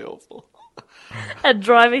 that's really awful. and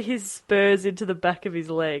driving his spurs into the back of his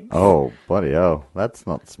legs. Oh, bloody hell. That's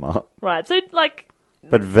not smart. Right, so, like,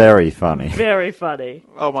 But very funny. Very funny.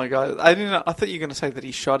 Oh my god! I didn't. I thought you were going to say that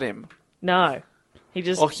he shot him No. He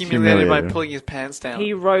just or humiliated by Humiliated. pulling his pants down.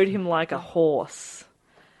 he rode him like a horse.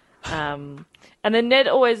 And then Ned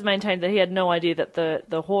always maintained that he had no idea that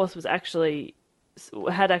the horse was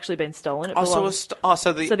had actually been stolen. It belonged-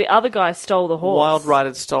 so the so the other guy stole the horse. wild ride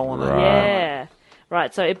had stolen it. Yeah.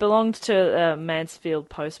 Right, so it belonged to Mansfield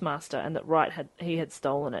postmaster, and that he had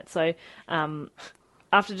stolen it. So,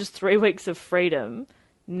 after just 3 weeks of freedom,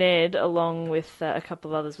 Ned, along with a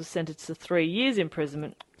couple of others, was sentenced to 3 years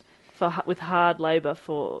imprisonment with hard labour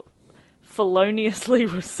for feloniously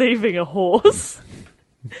receiving a horse.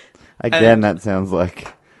 Again, that sounds like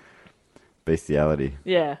bestiality.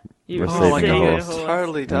 Yeah, you Receiving Oh my a god! horse. It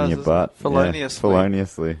totally In does. your doesn't butt. it? Feloniously. Yeah,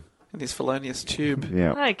 feloniously. In his felonious tube.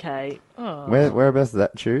 Yeah. Okay. Oh, Whereabouts is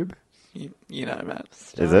that tube? You know, Matt.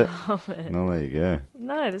 Is it? stop it. No, there you go.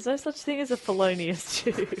 No, there's no such thing as a felonious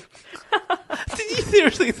tube. Did you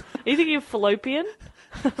seriously? Are you thinking of fallopian?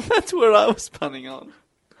 That's where I was punning on.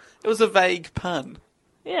 It was a vague pun.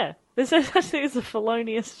 Yeah, there's no such thing as a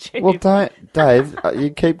felonious tube. Well, don't, Dave,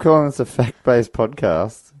 you keep calling this a fact-based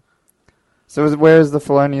podcast. So where is the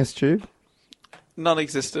felonious tube?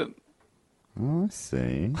 Non-existent. Oh, I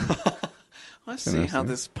see. I see how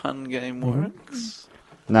this pun game works.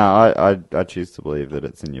 No, I choose to believe that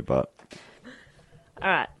it's in your butt. All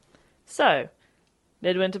right. So,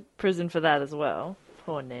 Ned went to prison for that as well.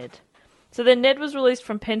 Poor Ned. So then Ned was released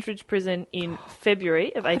from Pentridge Prison in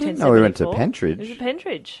February of 1874. didn't know he went to Pentridge. He was at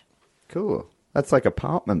Pentridge. Cool. That's like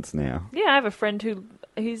apartments now. Yeah, I have a friend who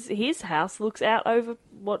his house looks out over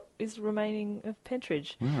what is remaining of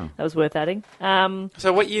Pentridge. Wow. That was worth adding.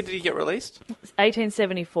 So what year did he get released?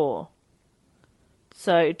 1874.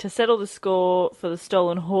 So to settle the score for the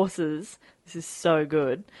stolen horses, this is so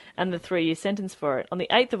good, and the 3-year sentence for it, on the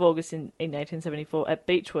 8th of August in 1874 at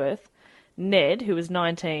Beechworth, Ned, who was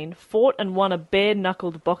 19, fought and won a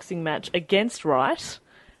bare-knuckled boxing match against Wright.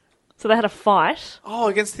 So they had a fight. Oh,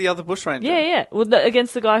 against the other bushranger. Yeah. Well,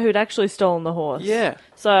 against the guy who'd actually stolen the horse. Yeah.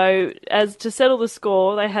 So, as to settle the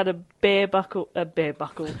score, they had a bare-knuckled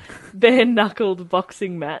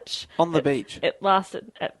boxing match. On the beach. It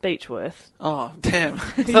lasted at Beechworth. Oh, damn.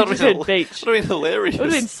 You That would said have beach. been hilarious. It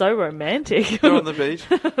would have been so romantic. They're on the beach.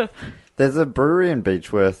 There's a brewery in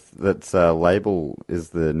Beechworth that's label is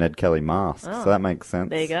the Ned Kelly mask, so that makes sense.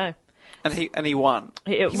 There you go. And he won.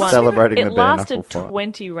 It won. Celebrating it the bare lasted knuckle fight.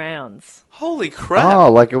 20 rounds. Holy crap.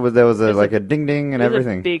 Oh, like there was was a ding ding and It was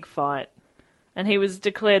everything. a big fight. And he was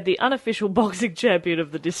declared the unofficial boxing champion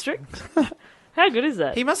of the district. How good is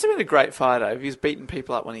that? He must have been a great fighter if he was beating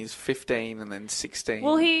people up when he was 15 and then 16.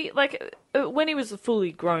 Well, when he was a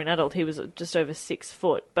fully grown adult, he was just over 6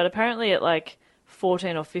 foot. But apparently at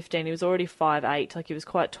 14 or 15, he was already 5'8". Like, he was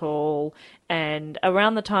quite tall. And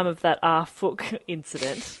around the time of that R. Fook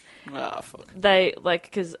incident, fuck. they,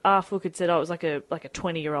 because R. Fook had said, it was like a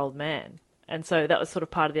 20-year-old man. And so that was sort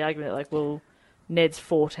of part of the argument, well, Ned's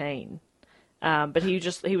 14. But he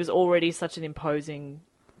was already such an imposing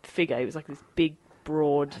figure. He was like this big,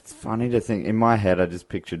 broad. It's funny to think. In my head, I just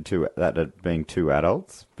pictured that being two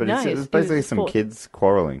adults, but No, it's basically some kids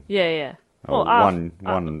quarreling. Yeah. Oh, Well, one kid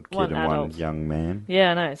and one adult. young man. Yeah,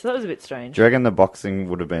 I know. So that was a bit strange. Do you reckon the boxing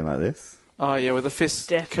would have been like this? Oh, yeah, with the fist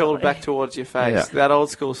Definitely. curled back towards your face. Yeah. That old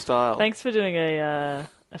school style. Thanks for doing a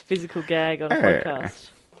physical gag on a podcast.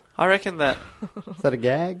 I reckon that... Is that a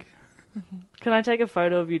gag? Can I take a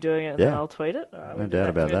photo of you doing it and then Yeah. I'll tweet it? All right, No we'll do doubt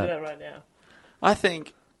about We'll that. do that right now. I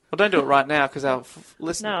think... Well, don't do it right now because our No, I'm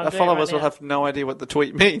our doing it followers right will now. have no idea what the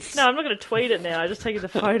tweet means. No, I'm not going to tweet it now. I'm just taking the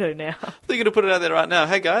photo now. They're going to put it out there right now.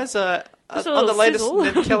 Hey, guys, on Just a the little latest sizzle.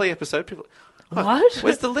 Ned Kelly episode, people... What?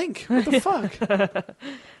 Where's the link? What the fuck?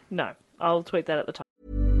 No, I'll tweet that at the time.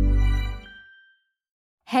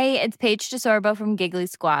 Hey, it's Paige DeSorbo from Giggly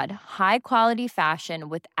Squad. High quality fashion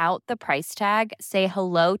without the price tag. Say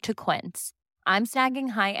hello to Quince. I'm snagging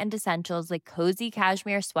high-end essentials like cozy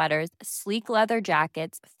cashmere sweaters, sleek leather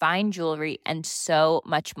jackets, fine jewelry, and so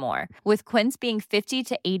much more. With Quince being 50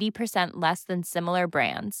 to 80% less than similar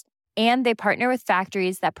brands. And they partner with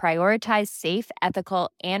factories that prioritize safe, ethical,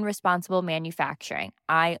 and responsible manufacturing.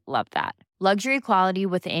 I love that. Luxury quality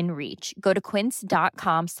within reach. Go to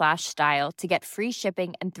quince.com/style to get free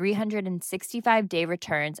shipping and 365-day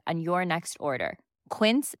returns on your next order.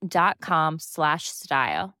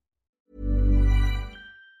 Quince.com/style.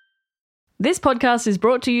 This podcast is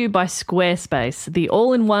brought to you by Squarespace, the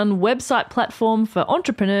all-in-one website platform for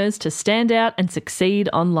entrepreneurs to stand out and succeed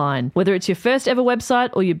online. Whether it's your first ever website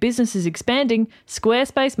or your business is expanding,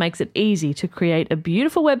 Squarespace makes it easy to create a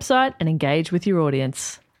beautiful website and engage with your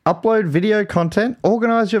audience. Upload video content,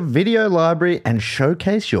 organize your video library, and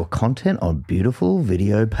showcase your content on beautiful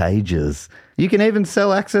video pages. You can even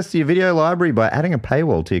sell access to your video library by adding a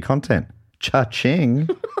paywall to your content. Cha-ching.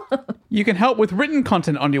 You can help with written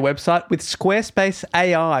content on your website with Squarespace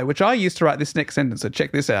AI, which I use to write this next sentence, so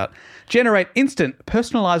check this out. Generate instant,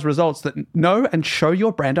 personalized results that know and show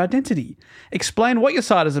your brand identity. Explain what your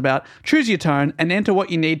site is about, choose your tone, and enter what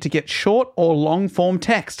you need to get short or long-form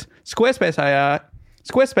text. Squarespace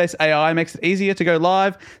AI makes it easier to go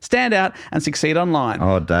live, stand out, and succeed online.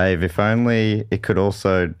 Oh, Dave, if only it could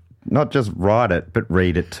also not just write it, but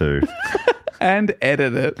read it too. And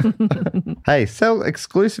edit it. Hey, sell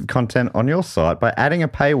exclusive content on your site by adding a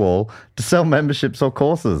paywall to sell memberships or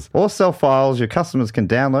courses, or sell files your customers can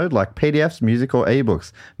download like PDFs, music, or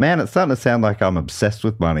ebooks. Man, it's starting to sound like I'm obsessed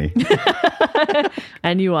with money.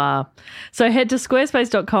 And you are. So head to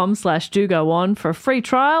squarespace.com/dogoon for a free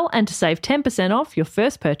trial and to save 10% off your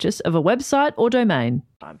first purchase of a website or domain.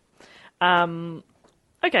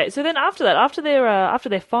 Okay, so then after that, after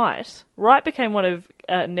their fight, Wright became one of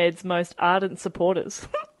Ned's most ardent supporters.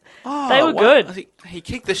 They were wow. good. He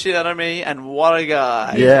kicked the shit out of me, and what a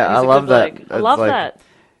guy. Yeah, I He's a love good that. bloke. I love that.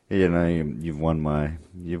 You know, you've won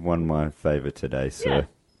my favor today, sir. Yeah.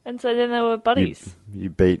 And so then they were buddies. You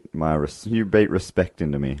beat respect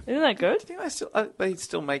into me. Isn't that good? I think they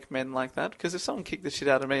still make men like that, because if someone kicked the shit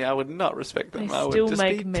out of me, I would not respect them. They I would still just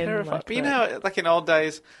make be men terrified. like But you that. know, like in old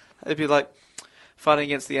days, it'd be like fighting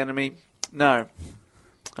against the enemy. No,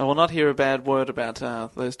 I will not hear a bad word about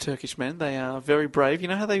those Turkish men. They are very brave. You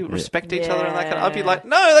know how they respect each other and that kind of. I'd be like,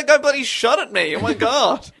 no, that guy bloody shot at me. Oh my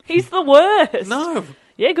god. He's the worst. No.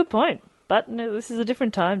 Yeah, good point. But no, this is a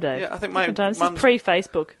different time, Dave. Yeah, I think my different time. This mum's- is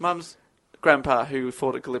pre-Facebook. Mum's grandpa, who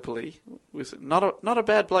fought at Gallipoli, was not a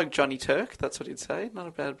bad bloke, Johnny Turk. That's what he'd say. Not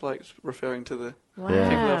a bad bloke, referring to the Wow. people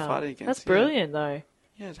they were fighting against. That's brilliant, though.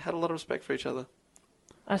 Yeah, had a lot of respect for each other.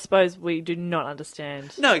 I suppose we do not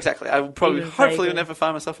understand. No, exactly. I will probably, Even hopefully, vaguely. will never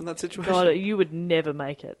find myself in that situation. God, you would never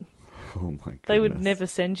make it. Oh my god. They would never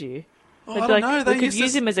send you. Oh, They'd I be don't like, know. we They could used to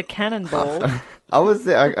use him as a cannonball. I was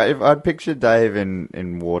there. I'd picture Dave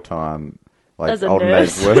in wartime, like As a old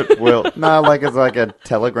nurse. man's work. No, like as like a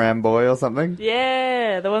telegram boy or something.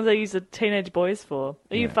 Yeah, the ones they use the teenage boys for.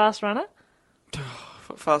 Are you a fast runner?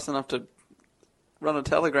 Fast enough to run a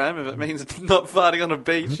telegram. If it means not fighting on a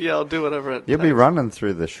beach, yeah, I'll do whatever it You'll takes. be running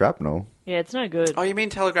through the shrapnel. Yeah, it's no good. Oh, you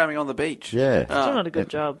mean telegramming on the beach? Yeah. Still not a good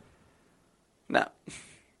job. No.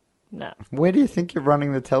 No. Where do you think you're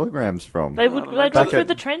running the telegrams from? They'd run Back through at-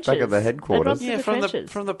 the trenches. back at the headquarters. They'd run through Yeah, the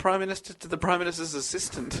trenches. from the Prime Minister to the Prime Minister's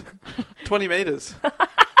assistant. 20 metres.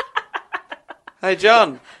 Hey,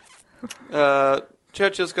 John.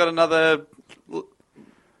 Churchill's got another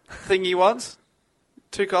thing he wants.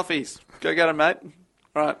 2 coffees. Go get him, mate.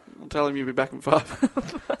 Right, I'll tell him you'll be back in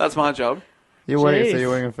 5. That's my job. You're working, so Jeez. you're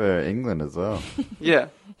working for England as well. Yeah.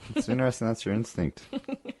 It's interesting. That's your instinct.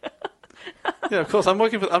 Yeah, of course. I'm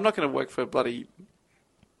not going to work for bloody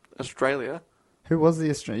Australia. Who was the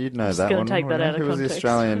Australian? You'd know Just that gonna one. take that wouldn't out you? of Who was the context.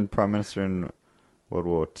 Australian Prime Minister in World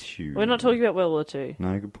War II? We're not talking about World War II.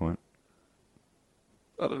 No, good point.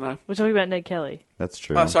 I don't know. We're talking about Ned Kelly. That's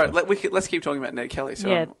true. Oh, I'm sorry. Let's keep talking about Ned Kelly. So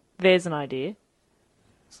Yeah, there's an idea.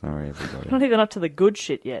 Sorry, everybody. Not even up to the good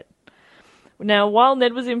shit yet. Now, while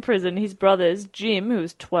Ned was in prison, his brothers, Jim, who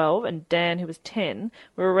was 12, and Dan, who was 10,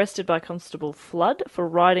 were arrested by Constable Flood for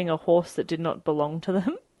riding a horse that did not belong to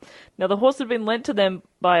them. Now, the horse had been lent to them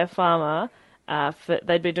by a farmer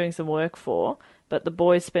they'd been doing some work for, but the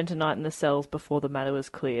boys spent a night in the cells before the matter was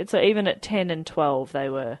cleared. So even at 10 and 12, they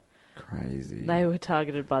were Crazy.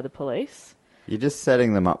 targeted by the police. You're just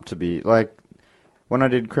setting them up to be like. When I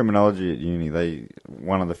did criminology at uni,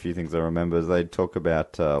 one of the few things I remember is they'd talk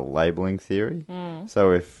about labelling theory.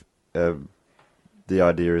 So if the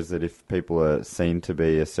idea is that if people are seen to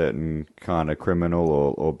be a certain kind of criminal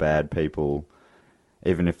or bad people,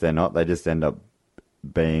 even if they're not, they just end up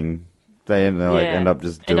being end up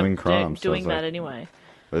just doing crimes. So Doing it's that like, anyway.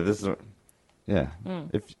 But this is, yeah.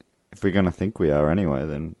 If we're gonna think we are anyway,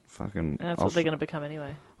 then fucking. And that's what they're going to become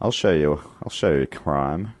anyway. I'll show you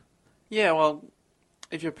crime. Yeah, well,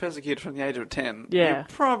 if you're persecuted from the age of 10, Yeah. you're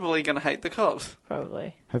probably going to hate the cops.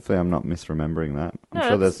 Probably. Hopefully I'm not misremembering that. I'm No, sure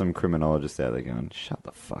that's- there's some criminologists out there going, shut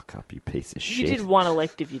the fuck up, you piece of You shit. did one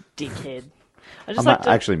elective, you dickhead. I I just like to...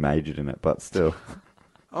 actually majored in it, but still.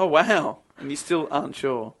 Oh, wow. And you still aren't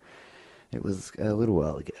sure. It was a little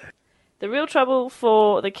while ago. The real trouble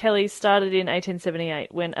for the Kellys started in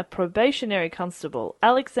 1878 when a probationary constable,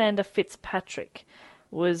 Alexander Fitzpatrick,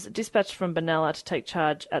 was dispatched from Benalla to take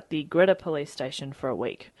charge at the Greta police station for a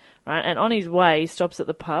week. Right, and on his way, he stops at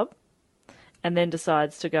the pub and then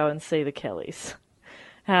decides to go and see the Kellys.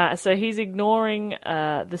 So he's ignoring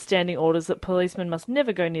the standing orders that policemen must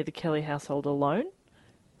never go near the Kelly household alone.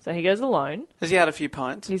 So he goes alone. Has he had a few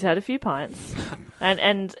pints? He's had a few pints. and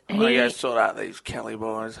I'm going to go he sort out these Kelly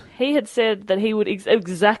boys. he had said that he would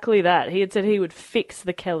exactly that. He had said he would fix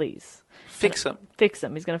the Kellys. Fix them. Fix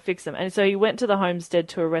them. He's going to fix them. And so he went to the homestead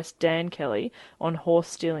to arrest Dan Kelly on horse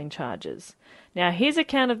stealing charges. Now, his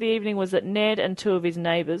account of the evening was that Ned and two of his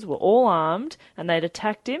neighbours were all armed and they'd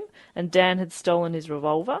attacked him, and Dan had stolen his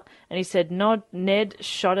revolver. And he said Ned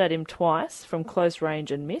shot at him twice from close range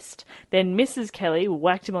and missed. Then Mrs. Kelly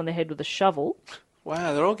whacked him on the head with a shovel.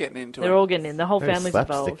 Wow, they're all getting into it. They're all getting in. The whole Very family's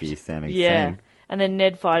involved. slapsticky sounding Yeah. scene. And then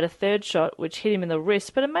Ned fired a third shot, which hit him in the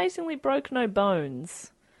wrist, but amazingly broke no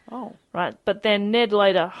bones. Oh. Right, but then Ned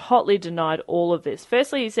later hotly denied all of this.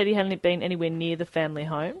 Firstly, he said he hadn't been anywhere near the family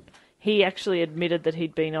home. He actually admitted that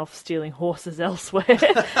he'd been off stealing horses elsewhere.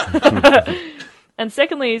 And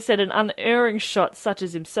secondly, he said an unerring shot such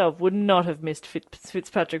as himself would not have missed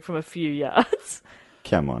Fitzpatrick from a few yards.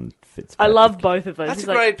 Come on, Fitzpatrick. I love both of those. That's He's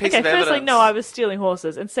a great piece okay, of firstly, evidence. no, I was stealing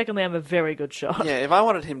horses, and secondly, I'm a very good shot. Yeah, if I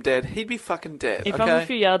wanted him dead, he'd be fucking dead. If okay? I'm a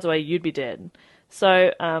few yards away, you'd be dead.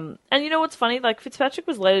 So, and you know what's funny? Like, Fitzpatrick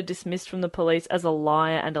was later dismissed from the police as a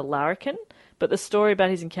liar and a larrikin, but the story about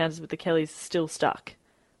his encounters with the Kellys still stuck.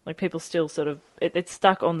 Like, people still sort of... It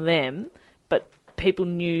stuck on them, but people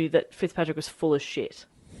knew that Fitzpatrick was full of shit.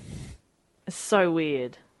 It's so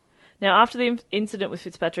weird. Now, after the incident with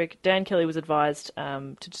Fitzpatrick, Dan Kelly was advised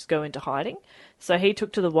to just go into hiding. So he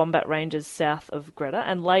took to the Wombat Ranges south of Greta,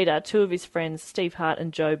 and later, two of his friends, Steve Hart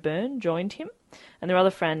and Joe Byrne, joined him. And their other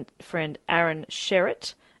friend Aaron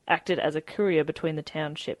Sherritt, acted as a courier between the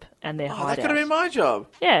township and their Oh, hideout. that could have been my job.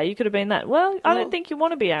 Yeah, you could have been that. Well, I don't think you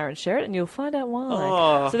want to be Aaron Sherritt, and you'll find out why.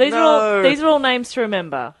 Oh, so these no. are all names to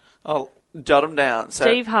remember. I'll jot them down. So,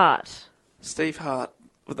 Steve Hart, Steve Hart.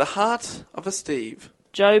 With the heart of a Steve.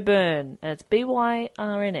 Joe Byrne, and it's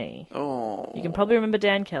Byrne. Oh. You can probably remember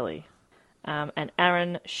Dan Kelly, and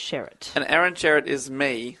Aaron Sherritt. And Aaron Sherritt is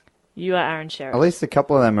me. You are Aaron Sherritt. At least a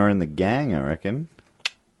couple of them are in the gang, I reckon.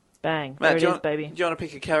 Bang. Matt, there do it you is, baby. Do you want to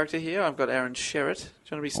pick a character here? I've got Aaron Sherritt. Do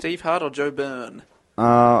you want to be Steve Hart or Joe Byrne?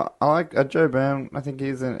 I like Joe Byrne. I think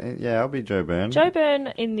he's in... Yeah, I'll be Joe Byrne. Joe Byrne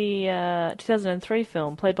in the 2003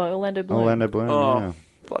 film, played by Orlando Bloom. Orlando Bloom, Oh, yeah.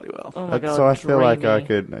 bloody well. Oh my god, So I feel like I dreamy.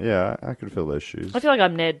 could... Yeah, I could fill those shoes. I feel like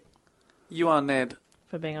I'm Ned, You are Ned.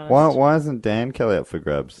 for being honest. Why isn't Dan Kelly up for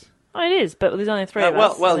grabs? Oh, it is, but there's only three of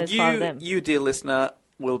us. Well, and there's five of them. you, dear listener,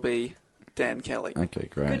 will be Dan Kelly. Okay,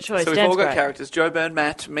 great. Good choice. So we've Dan's all got great. characters. Joe Byrne,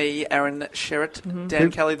 Matt, me, Aaron Sherritt,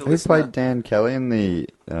 Dan Kelly, the Who listener. played Dan Kelly in the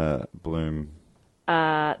Bloom?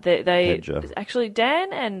 They Hedger. actually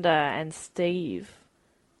Dan and Steve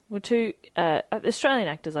were two Australian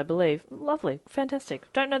actors, I believe. Lovely,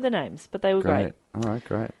 fantastic. Don't know their names, but they were great. All right,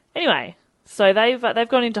 great. Anyway, so they've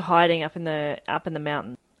gone into hiding up in the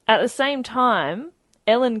mountain. At the same time,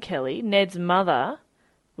 Ellen Kelly, Ned's mother,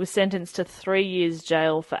 was sentenced to 3 years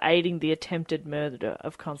jail for aiding the attempted murder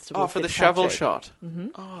of Constable Oh, for the shovel Fitzpatrick. shot. Mm-hmm.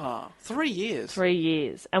 Oh, 3 years. 3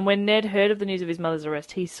 years. And when Ned heard of the news of his mother's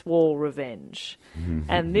arrest, he swore revenge.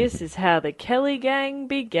 And this is how the Kelly gang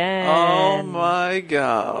began. Oh my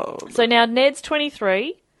god. So now Ned's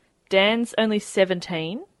 23, Dan's only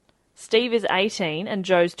 17, Steve is 18, and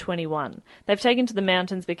Joe's 21. They've taken to the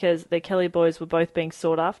mountains because the Kelly boys were both being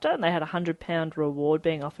sought after, and they had a £100 reward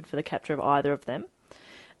being offered for the capture of either of them.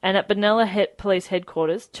 And at Benalla Police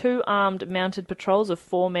Headquarters, 2 armed mounted patrols of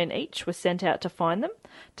 4 men each were sent out to find them.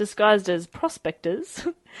 Disguised as prospectors,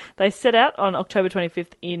 they set out on October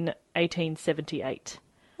 25th in 1878.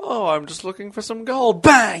 Oh, I'm just looking for some gold.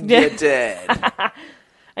 Bang! Yeah. You're dead.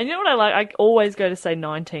 And you know what I like? I always go to say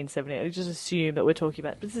 1978. I just assume that we're talking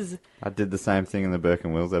about... This is... I did the same thing in the Burke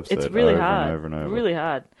and Wills episode. It's really over hard. and over and over. Really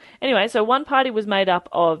hard. Anyway, so one party was made up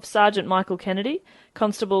of Sergeant Michael Kennedy,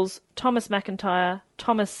 Constables Thomas McIntyre,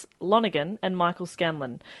 Thomas Lonigan, and Michael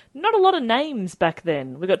Scanlon. Not a lot of names back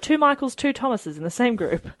then. We've got 2 Michaels, 2 Thomases in the same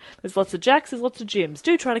group. There's lots of Jacks, there's lots of Jims.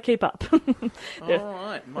 Do try to keep up. All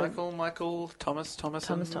right. Michael, Thomas.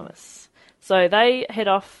 Thomas. So they head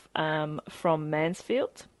off from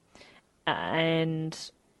Mansfield, and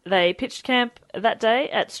they pitched camp that day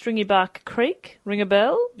at Stringybark Creek. Ring a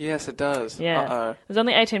bell? Yes, it does. Yeah. Uh-oh. It was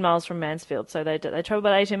only 18 miles from Mansfield, so they travelled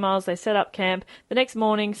about 18 miles. They set up camp. The next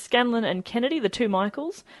morning, Scanlon and Kennedy, the 2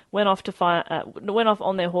 Michaels, went off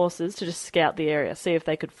on their horses to just scout the area, see if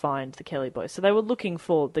they could find the Kelly boys. So they were looking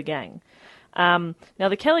for the gang. Now,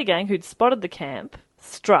 the Kelly gang, who'd spotted the camp,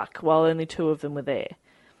 struck while only 2 of them were there.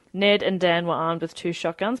 Ned and Dan were armed with 2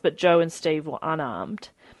 shotguns, but Joe and Steve were unarmed.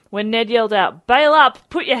 When Ned yelled out, "Bail up!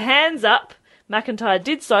 Put your hands up!" McIntyre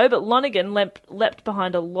did so, but Lonergan leapt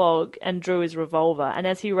behind a log and drew his revolver. And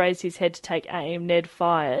as he raised his head to take aim, Ned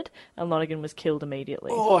fired, and Lonergan was killed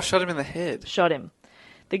immediately. Oh, I shot him in the head. Shot him.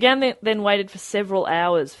 The gang then waited for several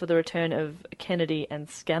hours for the return of Kennedy and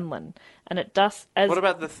Scanlon. And at dusk... What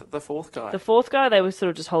about the fourth guy? The fourth guy, they were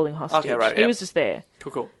sort of just holding hostage. Okay, right, He yep. was just there.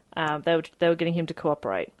 Cool. They were getting him to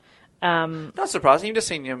cooperate. Not surprising. You've just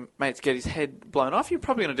seen your mates get his head blown off. You're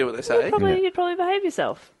probably going to do what they say. You'd probably behave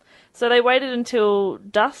yourself. So they waited until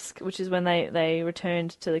dusk, which is when they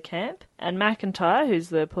returned to the camp. And McIntyre, who's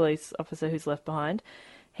the police officer who's left behind,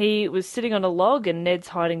 he was sitting on a log and Ned's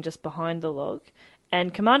hiding just behind the log.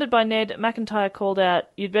 And commanded by Ned, McIntyre called out,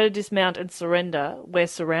 "You'd better dismount and surrender. We're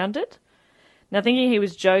surrounded." Now, thinking he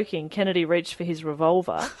was joking, Kennedy reached for his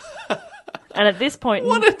revolver. And at this point...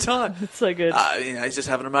 What a time. It's so good. He's just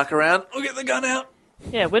having a muck around. We'll get the gun out.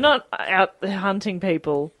 Yeah, we're not out hunting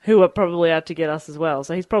people who are probably out to get us as well,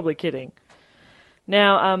 so he's probably kidding.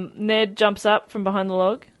 Now, Ned jumps up from behind the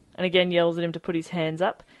log and again yells at him to put his hands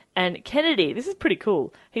up. And Kennedy, this is pretty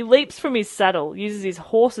cool, he leaps from his saddle, uses his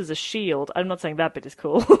horse as a shield. I'm not saying that bit is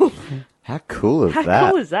cool. How cool is How that?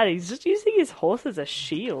 cool is that? He's just using his horse as a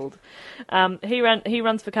shield. He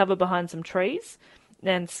runs for cover behind some trees,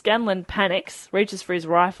 and Scanlon panics, reaches for his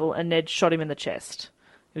rifle, and Ned shot him in the chest.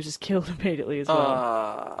 He was just killed immediately as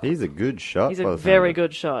well. He's a good shot. He's by a the sound very of it.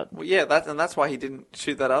 good shot. Well, yeah, that's why he didn't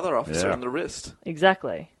shoot that other officer Yeah. on the wrist.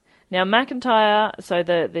 Exactly. Now, McIntyre, so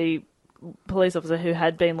the police officer who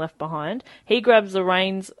had been left behind, he grabs the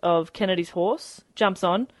reins of Kennedy's horse, jumps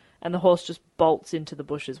on, and the horse just bolts into the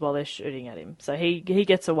bushes while they're shooting at him. So he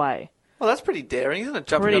gets away. Well, that's pretty daring, isn't it?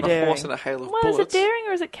 Jumping Pretty on a horse daring. in a hail of Well, bullets. is it daring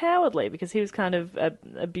or is it cowardly? Because he was kind of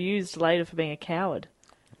abused later for being a coward.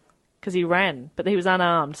 Because he ran, but he was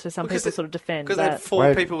unarmed, so some people sort of defend Because they had that. four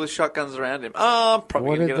Wait. people with shotguns around him. I'm probably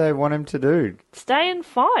What going to did get they want him to do? Stay and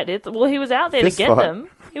fight. Well, he was out there Fist to get fight. them.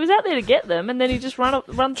 He was out there to get them, and then he just runs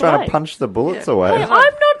Trying away. to punch the bullets Yeah. away. Hey, I'm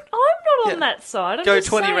not Yeah. on that side. I'm Go just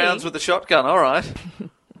 20 saying. rounds with a shotgun, all right.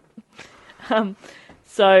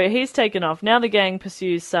 So he's taken off. Now the gang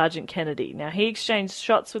pursues Sergeant Kennedy. Now he exchanged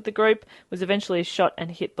shots with the group, was eventually shot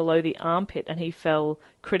and hit below the armpit, and he fell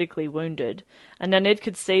critically wounded. And now Ned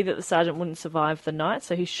could see that the sergeant wouldn't survive the night,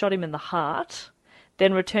 so he shot him in the heart,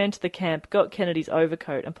 then returned to the camp, got Kennedy's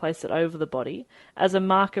overcoat and placed it over the body as a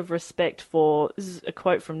mark of respect for, this is a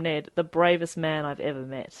quote from Ned, "the bravest man I've ever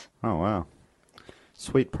met." Oh, wow.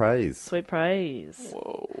 Sweet praise. Sweet praise.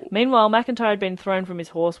 Whoa. Meanwhile, McIntyre had been thrown from his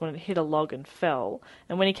horse when it hit a log and fell,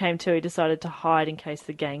 and when he came to, he decided to hide in case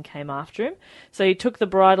the gang came after him. So he took the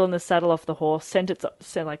bridle and the saddle off the horse, gave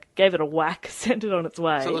it a whack, sent it on its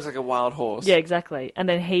way. So it looks like a wild horse. Yeah, exactly. And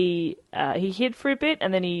then he hid for a bit,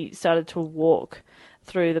 and then he started to walk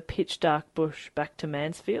through the pitch dark bush back to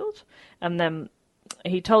Mansfield, and then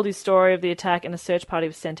he told his story of the attack, and a search party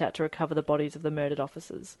was sent out to recover the bodies of the murdered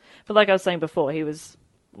officers. But like I was saying before, he was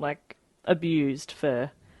like abused for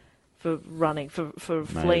running, for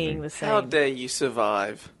fleeing the scene. How dare you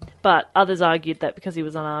survive? But others argued that because he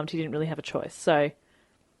was unarmed, he didn't really have a choice. So,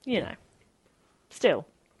 still,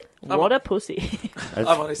 what a pussy. I'm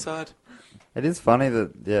on his side. It is funny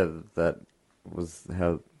that, that was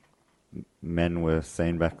how men were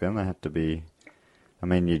seen back then. They had to be... I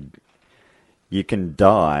mean, you can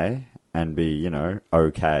die and be,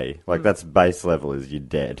 okay. Like, that's base level is you're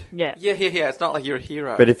dead. Yeah. Yeah. It's not like you're a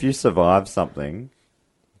hero. But if you survive something,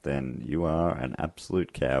 then you are an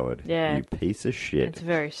absolute coward. Yeah. You piece of shit. It's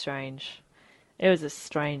very strange. It was a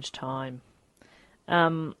strange time.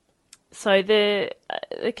 So the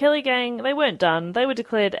Kelly gang, they weren't done. They were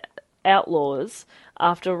declared outlaws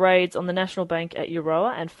after raids on the National Bank at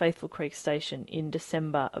Euroa and Faithful Creek Station in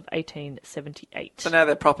December of 1878. So now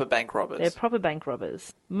they're proper bank robbers. They're proper bank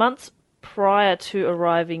robbers. Months prior to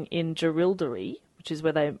arriving in Jerilderie, which is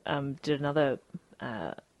where they did another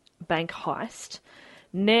bank heist,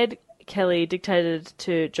 Ned Kelly dictated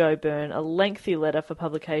to Joe Byrne a lengthy letter for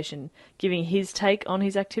publication giving his take on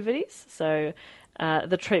his activities. So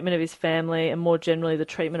the treatment of his family and more generally the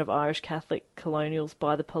treatment of Irish Catholic colonials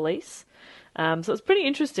by the police. So it's pretty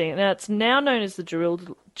interesting. Now, it's now known as the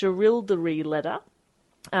Jerilderie letter.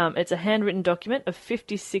 It's a handwritten document of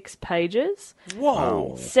 56 pages.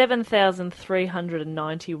 Whoa.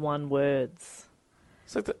 7,391 words.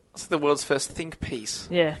 It's like the world's first think piece.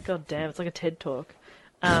 Yeah, god damn, it's like a TED Talk.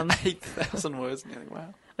 8,000 words nearly,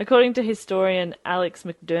 wow. According to historian Alex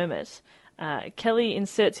McDermott, Kelly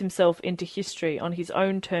inserts himself into history on his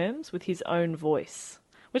own terms with his own voice,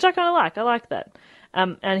 which I kind of like. I like that.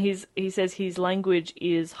 And he says his language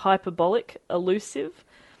is hyperbolic, elusive,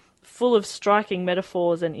 full of striking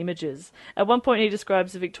metaphors and images. At one point, he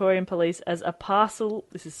describes the Victorian police as a parcel,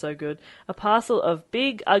 this is so good, a parcel of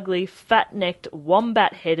big, ugly, fat-necked,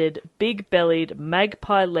 wombat-headed, big-bellied,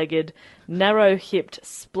 magpie-legged, narrow-hipped,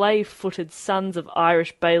 splay-footed sons of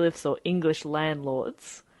Irish bailiffs or English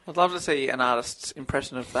landlords. I'd love to see an artist's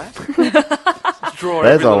impression of that. Draw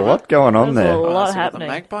There's every a little lot going on There's a there. lot Oh, I see, with happening.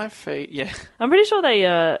 The magpie feet, yeah. I'm pretty sure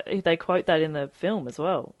they quote that in the film as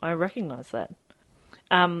well. I recognise that.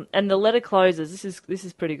 And the letter closes. This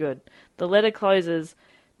is pretty good. The letter closes.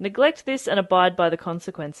 Neglect this and abide by the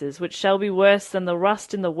consequences, which shall be worse than the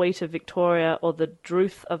rust in the wheat of Victoria or the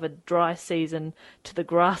drouth of a dry season to the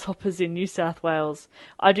grasshoppers in New South Wales.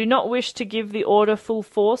 I do not wish to give the order full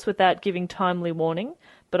force without giving timely warning,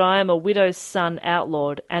 but I am a widow's son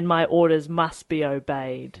outlawed, and my orders must be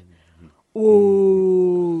obeyed.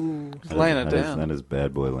 Ooh. Laying it down. That is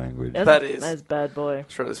bad boy language. That's bad boy.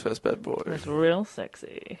 Australia's first bad boy. That's real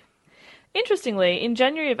sexy. Interestingly, in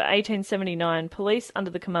January of 1879, police under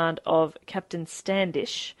the command of Captain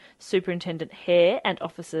Standish, Superintendent Hare, and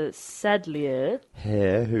Officer Sadlier...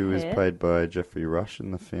 Hare, who was Hare? played by Jeffrey Rush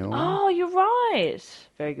in the film. Oh, you're right.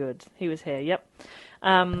 Very good. He was Hare, yep.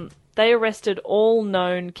 They arrested all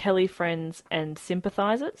known Kelly friends and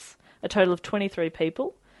sympathisers, a total of 23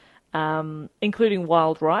 people, including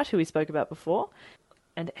Wild Wright, who we spoke about before,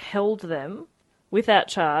 and held them without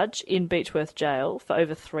charge in Beechworth Jail for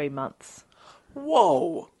over 3 months.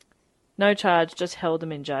 Whoa. No charge, just held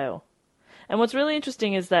them in jail. And what's really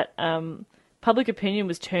interesting is that public opinion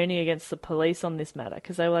was turning against the police on this matter,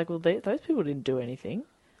 because they were like, well, those people didn't do anything.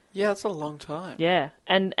 Yeah, that's a long time. Yeah,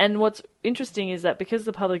 and what's interesting is that because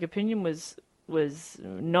the public opinion was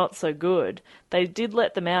not so good, they did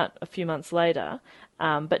let them out a few months later,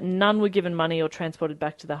 but none were given money or transported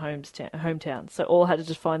back to their hometown. So all had to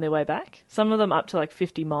just find their way back. Some of them up to like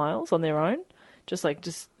 50 miles on their own,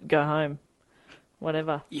 just go home,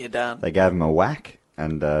 whatever. You're done. They gave him a whack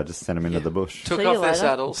and just sent him into the bush. Took See you off their later.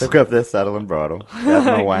 saddles. Took off their saddle and bridle. Gave him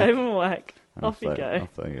a whack. Gave 'em a whack. and Off you they- go.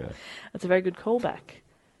 Off they go. That's a very good callback.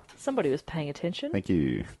 Somebody was paying attention. Thank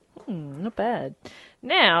you. Not bad.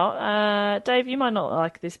 Now, Dave, you might not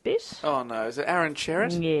like this bit. Oh no, is it Aaron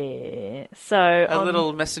Sherritt? Yeah. So A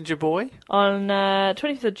little messenger boy? on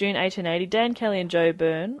 25th of June 1880, Dan Kelly and Joe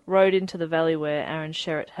Byrne rode into the valley where Aaron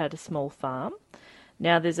Sherritt had a small farm.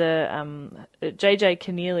 Now there's J.J.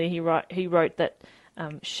 Keneally, he wrote that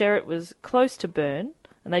Sherritt was close to Byrne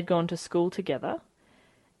and they'd gone to school together.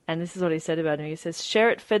 And this is what he said about him. He says,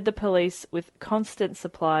 Sherritt fed the police with constant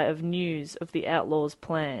supply of news of the outlaws'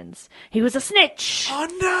 plans. He was a snitch! Oh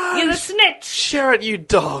no! He was a snitch! Sherritt, you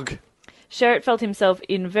dog! Sherritt felt himself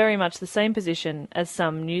in very much the same position as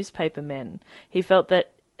some newspaper men. He felt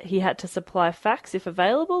that he had to supply facts if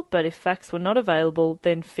available, but if facts were not available,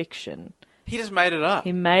 then fiction. He just made it up.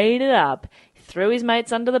 He made it up. He threw his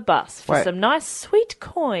mates under the bus for Wait. some nice sweet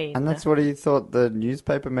coin. And that's what he thought the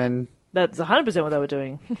newspaper men... That's 100% what they were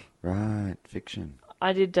doing. Right, fiction.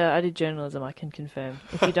 I did journalism, I can confirm.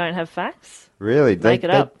 If you don't have facts, Really? Make it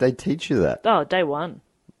up. They teach you that? oh, day one.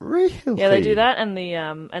 Really? Yeah, they do that, and the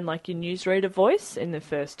and like your newsreader voice in the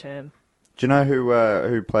first term. Do you know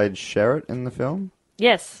who played Sherritt in the film?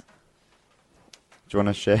 Yes, Do you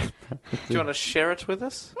want to share? Do you want to share it with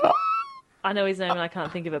us? I know his name and I can't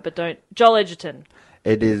think of it, but don't. Joel Edgerton.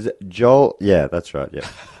 It is Joel... Yeah, that's right,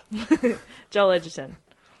 yeah. Joel Edgerton.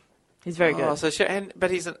 He's very good. Oh, so but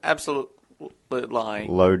he's an absolute lying.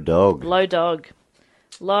 Low dog. Low dog.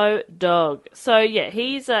 Low dog. So yeah,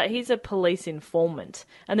 he's a police informant,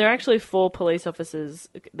 and there are actually 4 police officers.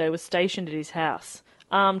 They were stationed at his house,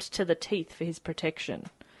 armed to the teeth for his protection.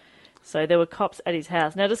 So there were cops at his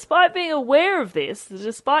house. Now, despite being aware of this,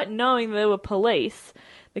 despite knowing there were police,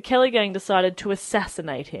 the Kelly gang decided to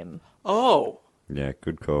assassinate him. Oh. Yeah,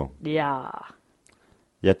 good call. Yeah.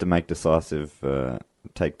 You have to make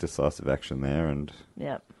take decisive action there and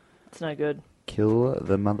Yeah. It's no good. kill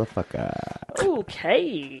the motherfucker.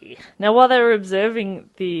 Okay. Now, while they were observing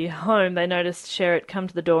the home, they noticed Sherritt come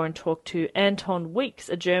to the door and talk to Anton Weeks,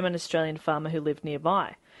 a German-Australian farmer who lived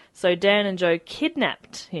nearby. So Dan and Joe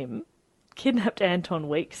kidnapped Anton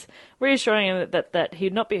Weeks, reassuring him that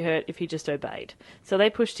he'd not be hurt if he just obeyed. So they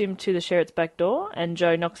pushed him to the Sherritt's back door, and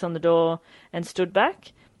Joe knocks on the door and stood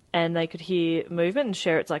back, and they could hear movement, and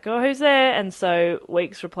Sherritt's like, oh, who's there? And so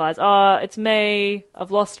Weeks replies, oh, it's me.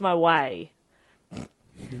 I've lost my way.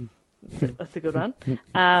 That's a good one.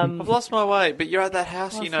 I've lost my way, but you're at that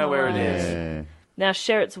house, you Lost know my where it way. is. Yeah. Now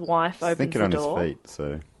Sherritt's wife He's opens thinking the on door. his feet,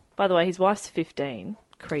 so... By the way, his wife's 15.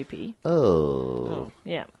 creepy. Oh,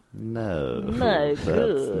 Yeah. no. No That's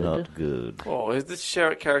good. not good. Oh, if this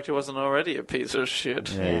Sherritt character wasn't already a piece of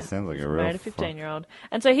shit. Yeah, he sounds like a real Married a 15-year-old.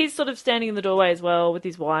 And so he's sort of standing in the doorway as well with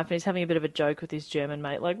his wife, and he's having a bit of a joke with his German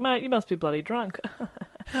mate, like, mate, you must be bloody drunk.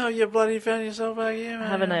 Oh, you bloody found yourself back here,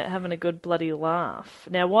 man. having a good bloody laugh.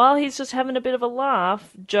 Now, while he's just having a bit of a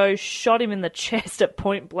laugh, Joe shot him in the chest at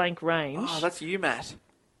point-blank range. Oh, that's you, Matt.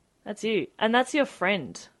 That's you. And that's your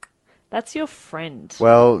friend. That's your friend.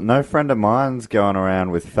 Well, no friend of mine's going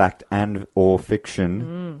around with fact and or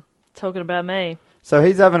fiction. Talking about me. So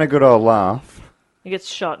he's having a good old laugh He gets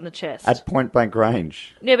shot in the chest. at point blank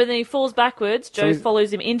range. Yeah, but then he falls backwards. Joe he's-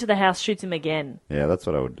 follows him into the house, shoots him again. Yeah, that's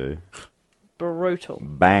what I would do. Brutal.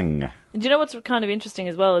 Bang. And do you know what's kind of interesting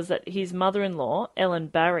as well is that his mother-in-law, Ellen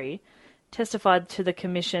Barry, testified to the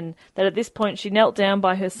commission that at this point she knelt down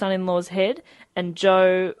by her son-in-law's head and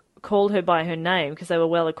Joe called her by her name because they were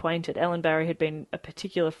well acquainted. Ellen Barry had been a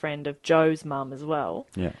particular friend of Joe's mum as well.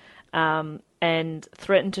 Yeah. And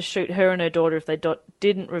threatened to shoot her and her daughter if they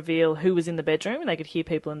didn't reveal who was in the bedroom. And they could hear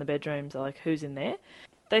people in the bedrooms, like, who's in there.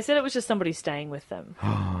 They said it was just somebody staying with them.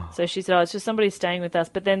 So she said, oh, it's just somebody staying with us.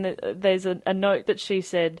 But then there's a note that she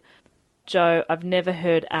said, Joe, I've never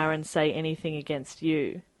heard Aaron say anything against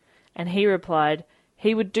you. And he replied,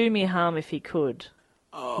 he would do me harm if he could.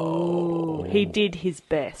 Oh. He did his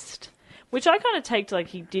best. Which I kind of take to, like,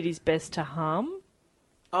 he did his best to harm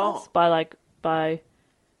us by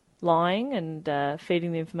lying and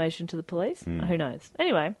feeding the information to the police. Who knows?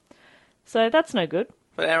 Anyway, so that's no good.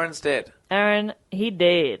 But Aaron's dead. Aaron, he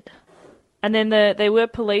dead. And then there were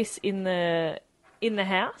police in the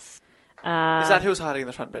house. Is that who was hiding in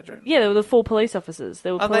the front bedroom? Yeah, there were the 4 police officers.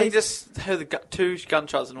 There were And police. they just heard the 2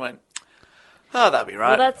 gunshots and went, oh, that'd be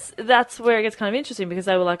right. Well, that's where it gets kind of interesting because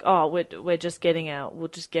they were like, oh, we'll just get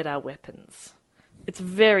our weapons. It's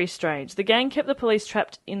very strange. The gang kept the police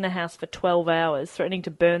trapped in the house for 12 hours, threatening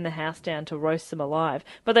to burn the house down to roast them alive.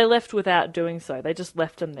 But they left without doing so. They just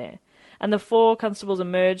left them there. And the 4 constables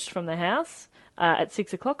emerged from the house at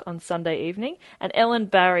 6 o'clock on Sunday evening. And Ellen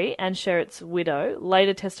Barry, Ann Sherritt's widow,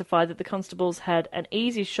 later testified that the constables had an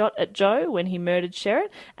easy shot at Joe when he murdered Sherritt,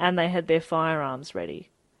 and they had their firearms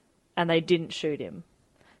ready. And they didn't shoot him.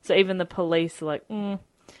 So even the police are like, And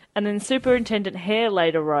then Superintendent Hare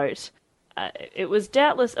later wrote, it was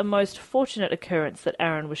doubtless a most fortunate occurrence that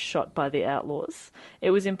Aaron was shot by the outlaws. It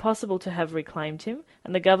was impossible to have reclaimed him,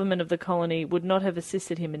 and the government of the colony would not have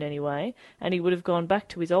assisted him in any way, and he would have gone back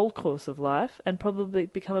to his old course of life and probably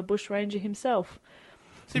become a bushranger himself.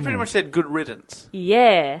 So you pretty much said good riddance.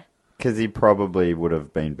 Yeah. Because he probably would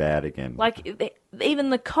have been bad again. Like, even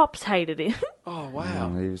the cops hated him. Oh,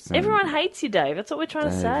 wow. He was saying, Everyone hates you, Dave. That's what we're trying to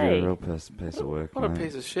Dave, say. you're a real piece of work. What a mate.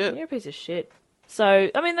 piece of shit. You're a piece of shit. So,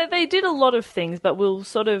 I mean, they did a lot of things, but we'll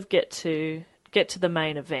sort of get to the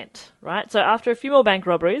main event, right? So after a few more bank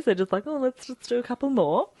robberies, they're just like, oh, let's just do a couple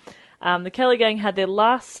more. The Kelly gang had their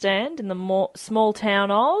last stand in the small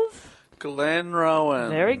town of Glenrowan.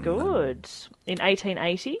 Very good. In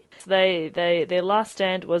 1880. So their last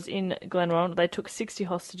stand was in Glenrowan. They took 60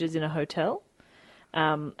 hostages in a hotel.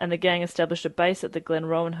 And the gang established a base at the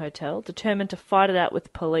Glenrowan Hotel, determined to fight it out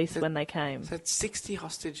with police when they came. So it's 60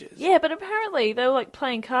 hostages. Yeah, but apparently they were like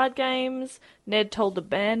playing card games. Ned told the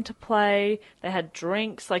band to play. They had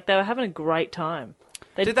drinks. Like they were having a great time.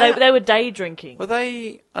 They were day drinking. Were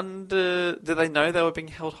they under... Did they know they were being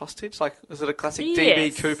held hostage? Like, was it a classic Yes.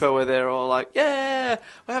 DB Cooper where they're all like, yeah,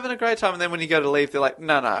 we're having a great time, and then when you go to leave, they're like,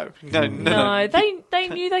 no. No, they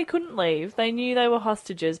knew they couldn't leave. They knew they were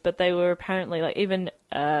hostages, but they were apparently, like, even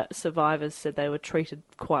survivors said they were treated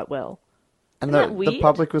quite well. And Isn't that the weird?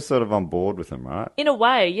 public was sort of on board with him, right? In a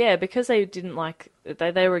way, yeah, because they didn't like...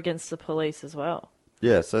 They were against the police as well.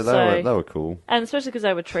 Yeah, so they were cool. And especially because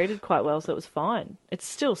they were treated quite well, so it was fine. It's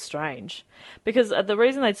still strange. Because the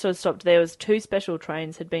reason they'd sort of stopped there was 2 special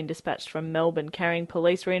trains had been dispatched from Melbourne carrying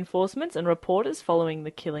police reinforcements and reporters following the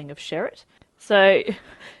killing of Sherritt. So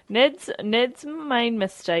Ned's main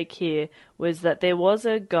mistake here was that there was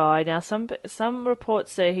a guy. Now, some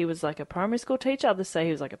reports say he was like a primary school teacher. Others say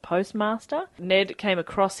he was like a postmaster. Ned came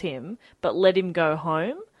across him, but let him go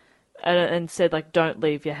home. And said, like, don't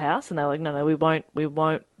leave your house. And they were like, no, we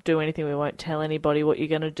won't do anything. We won't tell anybody what you're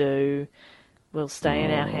going to do. We'll stay in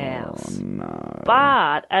our house. No.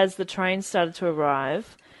 But as the train started to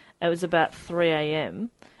arrive, it was about 3 a.m.,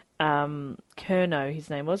 Curnow, his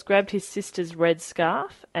name was, grabbed his sister's red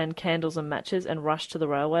scarf and candles and matches and rushed to the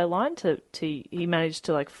railway line. He managed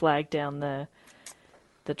to, like, flag down the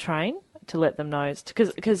train to let them know.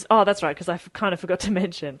 Because that's right, because I kind of forgot to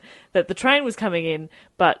mention that the train was coming in,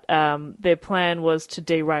 but their plan was to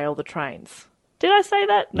derail the trains. Did I say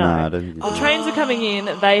that? No. I don't think you The did. trains were coming in.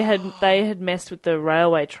 They had messed with the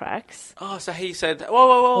railway tracks. Oh, so he said,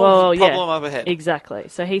 whoa, yeah. problem up ahead. Exactly.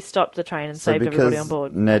 So he stopped the train and So saved everybody on because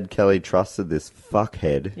board. Ned Kelly trusted this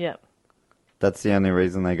fuckhead, Yeah. that's the only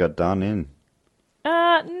reason they got done in.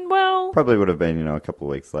 Well. Probably would have been, a couple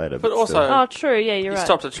of weeks later. But also, still. Oh, true. Yeah, you're he right.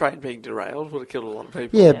 stopped a train being derailed. Would have killed a lot of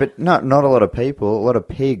people. Yeah, but not a lot of people, a lot of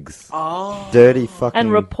pigs. Oh, Dirty fucking...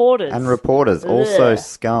 And reporters. And reporters, also Ugh.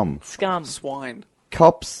 scum. Scum. swine.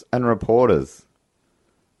 Cops and reporters.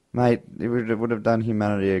 Mate, it would have done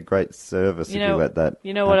humanity a great service if you let that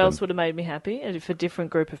You know what happen. else would have made me happy? If a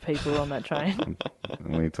different group of people on that train.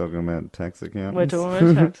 Are we talking about tax accountants? We're talking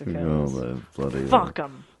about tax accountants. Oh, they're bloody... Fuck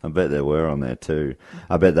them. I bet there were on there too.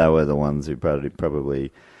 I bet they were the ones who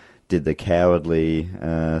probably did the cowardly...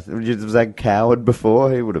 was that coward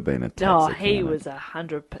before? He would have been a tax Oh, accountant. he was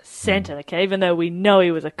 100% an accountant. Even though we know he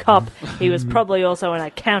was a cop, he was probably also an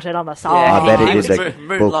accountant on the side. I bet he was did the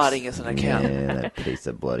moonlighting books. as an accountant. Yeah, that piece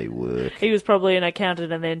of bloody work. He was probably an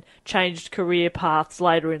accountant and then changed career paths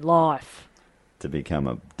later in life. To become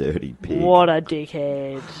a dirty pig. What a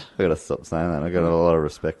dickhead. I gotta stop saying that. I got a lot of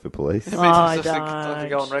respect for police. I mean, I just to don't.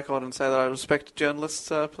 go on record and say that I respect journalists,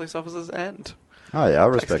 police officers, and Oh yeah, I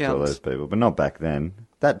respect all accountants. those people, but not back then.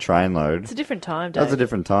 That train load. It's a different time, That Dave. was a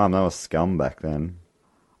different time. That was scum back then.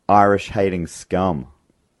 Irish hating scum.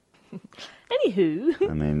 Anywho.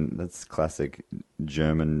 I mean, that's classic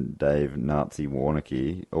German Dave Nazi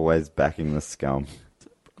Warnocky, always backing the scum.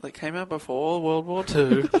 they came out before World War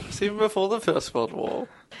II. It's even before the First World War.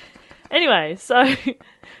 Anyway, so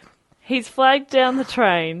he's flagged down the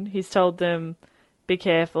train. He's told them, be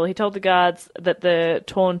careful. He told the guards that the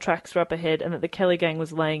torn tracks were up ahead and that the Kelly gang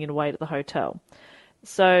was laying in wait at the hotel.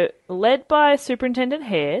 So, led by Superintendent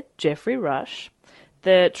Hare, Jeffrey Rush,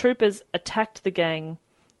 the troopers attacked the gang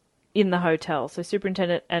in the hotel. So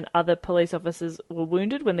Superintendent and other police officers were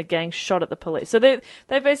wounded when the gang shot at the police. So they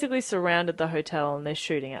basically surrounded the hotel and they're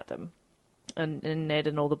shooting at them. And Ned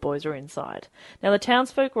and all the boys are inside. Now, the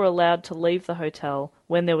townsfolk were allowed to leave the hotel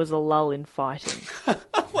when there was a lull in fighting.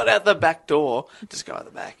 What, out the back door? Just go out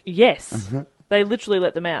the back. Yes. They literally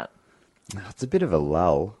let them out. It's a bit of a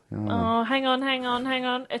lull. Oh, hang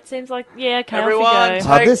on. It seems like, yeah, okay, Everyone, off you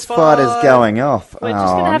go. take This fight is five. going off. We're just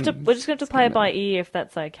gonna have to play it by ear if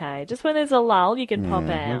that's okay. Just when there's a lull, you can pop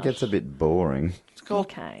out. It gets a bit boring. It's called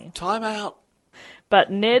Okay. time out.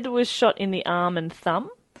 But Ned was shot in the arm and thumb,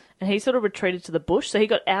 and he sort of retreated to the bush. So he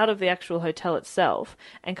got out of the actual hotel itself,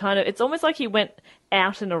 and kind of, it's almost like he went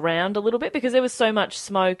out and around a little bit because there was so much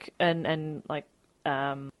smoke and like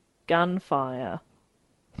gunfire.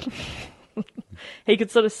 He could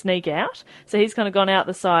sort of sneak out. So he's kind of gone out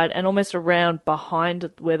the side and almost around behind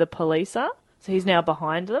where the police are. So he's now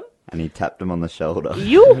behind them. And he tapped him on the shoulder.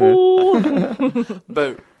 Yoo-hoo!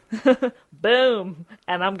 Boo. Boom,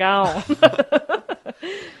 and I'm gone.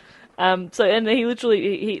 So, and he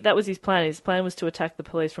literally, that was his plan. His plan was to attack the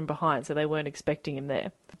police from behind, so they weren't expecting him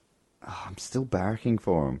there. I'm still barracking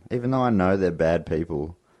for him. Even though I know they're bad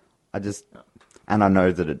people. And I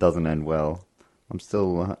know that it doesn't end well. I'm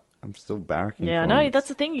still barracking Yeah, I for know, them. that's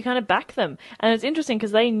the thing, you kind of back them. And it's interesting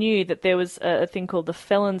because they knew that there was a thing called the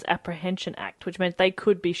Felons Apprehension Act, which meant they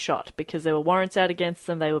could be shot because there were warrants out against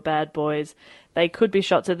them, they were bad boys, they could be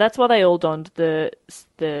shot. So that's why they all donned the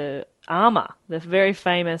armour, the very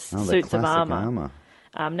famous the suits of classic armour.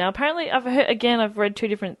 Now, apparently, I've read two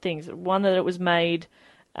different things. One, that it was made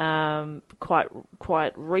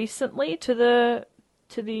quite recently to the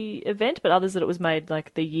event, but others that it was made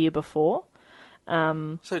like the year before.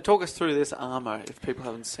 So talk us through this armour if people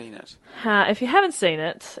haven't seen it. If you haven't seen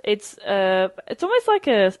it, it's almost like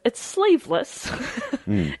it's sleeveless.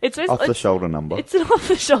 It's Off the shoulder number. It's an off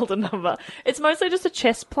the shoulder number. It's mostly just a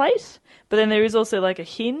chest plate, but then there is also like a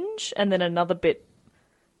hinge and then another bit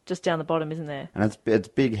just down the bottom, isn't there? And it's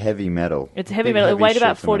big, heavy metal. It's heavy Big, metal. It weighed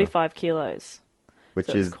about sheets of metal, 45 kilos. Which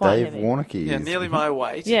so it's is quite Dave heavy. Warnocky. Yeah, nearly my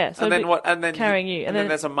weight. Yeah, so and then it'd be what? And then carrying you, and then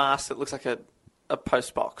there's a mask that looks like a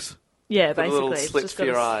post box. Yeah, With a basically. little It's slit just for got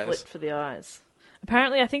your a eyes. slit for the eyes.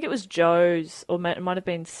 Apparently, I think it was Joe's, or it might have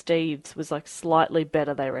been Steve's, was like slightly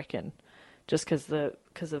better, they reckon, just because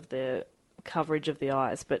of the coverage of the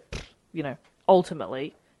eyes. But, you know,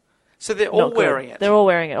 ultimately, So they're not all good. wearing it. They're all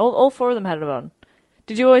wearing it. All four of them had it on.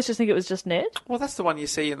 Did you always just think it was just Ned? Well, that's the one you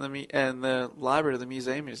see in the library of the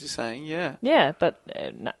museum, as you're saying. Yeah. Yeah, but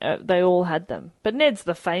they all had them. But Ned's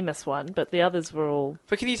the famous one, but the others were all...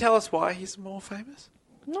 But can you tell us why he's more famous?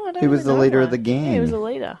 No, I don't He was really the know leader why. of the gang. Yeah, he was the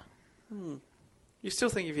leader. You still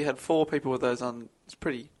think if you had 4 people with those on, it's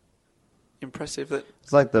pretty impressive that.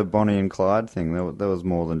 It's like the Bonnie and Clyde thing. There was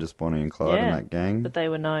more than just Bonnie and Clyde in Yeah, that gang. but they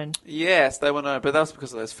were known. Yes, they were known, but that was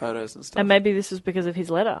because of those photos and stuff. And maybe this was because of his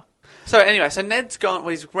letter. So anyway, so Ned's gone. Well,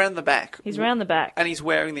 he's round the back. He's round the back. and he's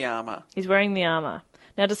wearing the armour. He's wearing the armour.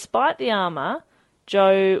 Now, despite the armour,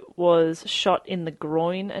 Joe was shot in the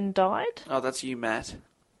groin and died. Oh, that's you, Matt.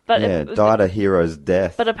 But Yeah, died a hero's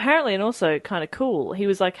death. But apparently, and also kind of cool, he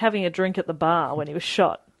was like having a drink at the bar when he was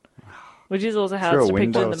shot, which is also how Through it's a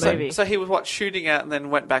depicted in window the or movie. So he was shooting out and then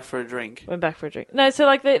went back for a drink. Went back for a drink. No, so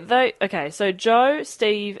like okay, so Joe,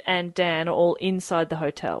 Steve, and Dan are all inside the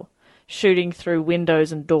hotel, shooting through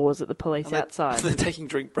windows and doors at the police outside. They're taking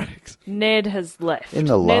drink breaks. Ned has left. In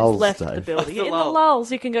the Ned's lulls, left Dave. the building. The In lull. the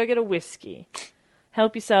lulls, you can go get a whiskey.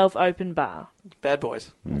 Help yourself, open bar. Bad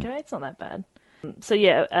boys. Okay, it's not that bad. So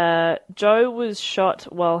yeah, Joe was shot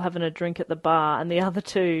while having a drink at the bar, and the other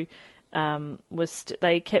two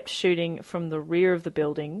they kept shooting from the rear of the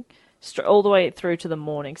building all the way through to the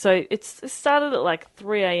morning. So it started at like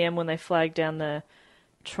 3 a.m. when they flagged down the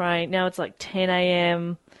train. Now it's like 10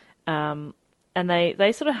 a.m. And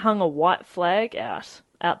they sort of hung a white flag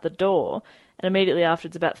out the door, and immediately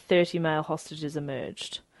afterwards, about 30 male hostages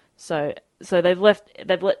emerged. So they've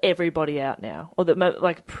let everybody out now, or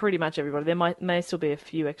like pretty much everybody. There may still be a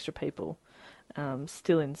few extra people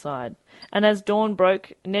still inside. And as dawn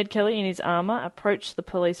broke, Ned Kelly in his armour approached the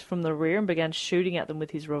police from the rear and began shooting at them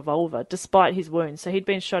with his revolver, despite his wounds. So he'd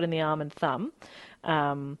been shot in the arm and thumb,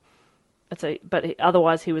 but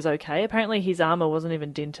otherwise he was okay. Apparently his armour wasn't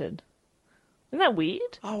even dinted. Isn't that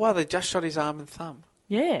weird? Oh, wow, they just shot his arm and thumb.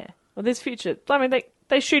 Yeah. Well, there's future. I mean,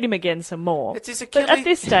 they shoot him again some more. It's his But Achilles. at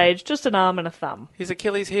this stage, just an arm and a thumb. His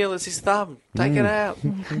Achilles heel is his thumb. Take it out.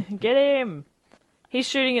 Get him. He's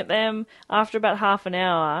shooting at them. After about half an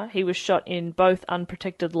hour, he was shot in both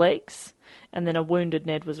unprotected legs, and then a wounded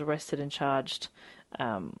Ned was arrested and charged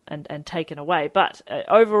and taken away. But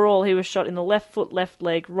overall, he was shot in the left foot, left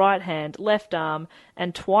leg, right hand, left arm,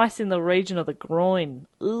 and twice in the region of the groin.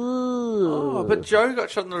 Ooh. Oh, but Joe got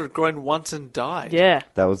shot in the groin once and died. Yeah.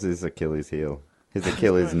 That was his Achilles heel. His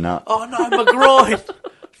Achilles nut. Oh, no, my groin.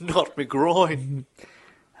 Not my groin.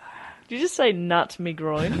 Did you just say nut me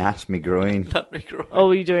groin? Nat me groin. Not my groin. Oh,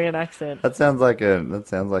 were you doing an accent? That sounds like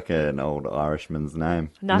an old Irishman's name.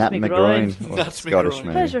 Nat me groin. Or Nat me Scottish groin.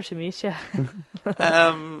 man. Pleasure to meet you.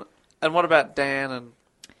 And what about Dan and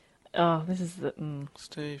Oh, this is the...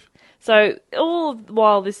 Steve? So, all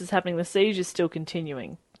while this is happening, the siege is still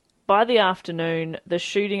continuing. By the afternoon, the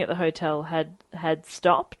shooting at the hotel had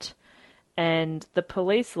stopped, and the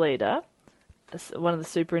police leader, one of the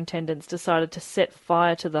superintendents, decided to set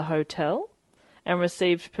fire to the hotel and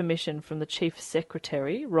received permission from the chief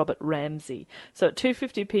secretary, Robert Ramsey. So at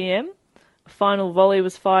 2:50 p.m, a final volley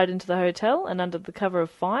was fired into the hotel, and under the cover of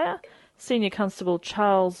fire, Senior Constable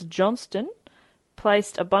Charles Johnston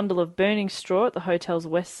placed a bundle of burning straw at the hotel's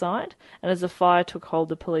west side, and as the fire took hold,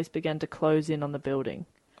 the police began to close in on the building.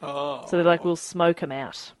 Oh. So they're like, we'll smoke them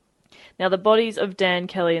out. Now, the bodies of Dan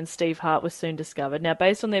Kelly and Steve Hart were soon discovered. Now,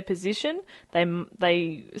 based on their position,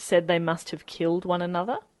 they said they must have killed one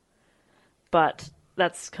another, but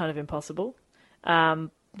that's kind of impossible. The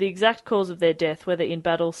exact cause of their death, whether in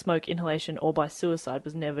battle, smoke inhalation, or by suicide,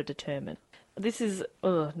 was never determined. This is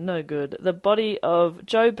no good. The body of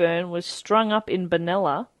Joe Byrne was strung up in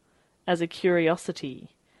Benalla as a curiosity.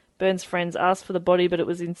 Byrne's friends asked for the body, but it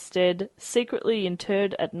was instead secretly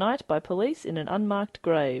interred at night by police in an unmarked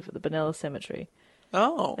grave at the Benalla Cemetery.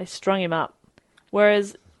 Oh. They strung him up.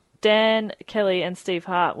 Whereas Dan Kelly and Steve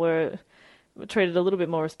Hart were treated a little bit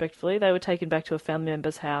more respectfully. They were taken back to a family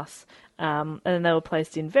member's house, and then they were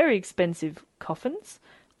placed in very expensive coffins.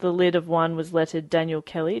 The lid of one was lettered Daniel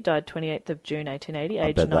Kelly, died 28th of June 1880, I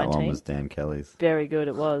aged bet 19. that one was Dan Kelly's. Very good,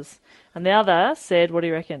 it was. And the other said, what do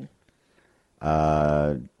you reckon?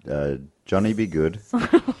 Johnny Be Good.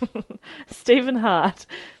 Stephen Hart.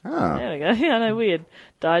 Oh. There we go. Yeah, I know, weird.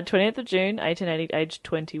 Died 20th of June 1880, aged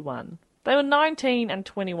 21. They were 19 and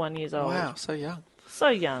 21 years old. Wow, so young. So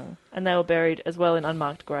young. And they were buried as well in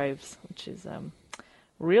unmarked graves, which is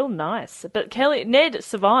real nice. But Ned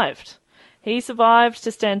survived. He survived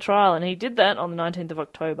to stand trial, and he did that on the 19th of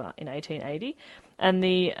October in 1880. And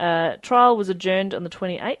the trial was adjourned on the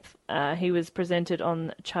 28th. He was presented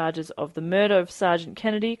on charges of the murder of Sergeant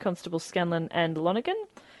Kennedy, Constable Scanlon and Lonergan,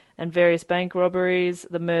 and various bank robberies,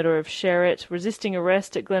 the murder of Sherritt, resisting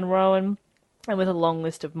arrest at Glenrowan, and with a long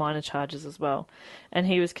list of minor charges as well. And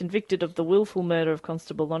he was convicted of the willful murder of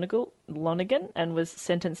Constable Lonergan and was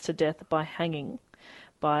sentenced to death by hanging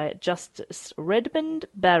by Justice Redmond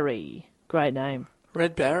Barry. Great name.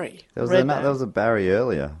 Red Barry. There was, Red there was a Barry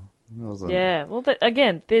earlier. Yeah, well,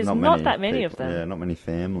 again, there's not that many of people. them. Yeah, not many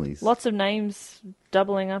families. Lots of names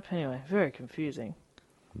doubling up. Anyway, very confusing.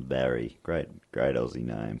 Barry. Great Aussie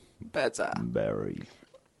name. Bazar. Barry.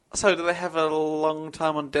 So, do they have a long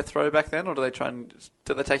time on death row back then, or do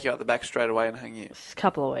they take you out the back straight away and hang you? A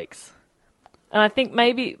couple of weeks. And I think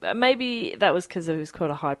maybe that was because it was quite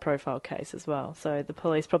a high-profile case as well. So the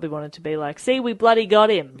police probably wanted to be like, see, we bloody got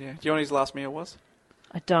him. Yeah. Do you know what his last meal was?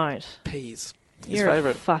 I don't. Peas. His You're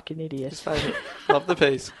favourite. a fucking idiot. His favourite. Love the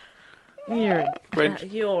peas.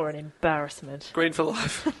 You're an embarrassment. Green for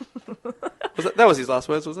life. That was his last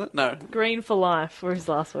words, was it? No. Green for life were his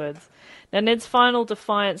last words. Now, Ned's final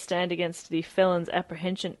defiant stand against the Felons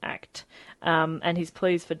Apprehension Act and his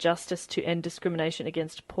pleas for justice to end discrimination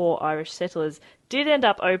against poor Irish settlers did end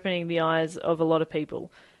up opening the eyes of a lot of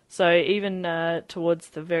people. So even towards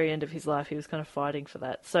the very end of his life, he was kind of fighting for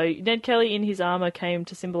that. So Ned Kelly in his armour came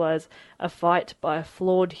to symbolise a fight by a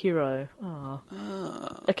flawed hero.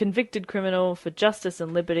 A convicted criminal for justice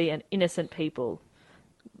and liberty and innocent people.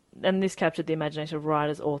 And this captured the imagination of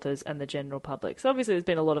writers, authors, and the general public. So obviously there's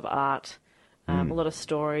been a lot of art, a lot of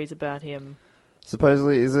stories about him.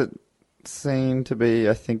 Supposedly, is it seen to be,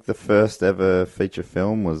 I think the first ever feature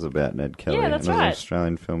film was about Ned Kelly. Yeah, that's and it was right. an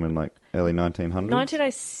Australian film in like early 1900s.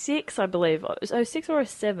 1906, I believe. It was 06 or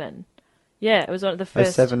 07. Yeah, it was one of the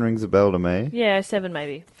first. 07 rings a bell to me. Yeah, 07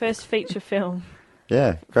 maybe. First feature film.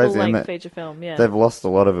 Yeah, crazy. Full-length feature film, yeah. They've lost a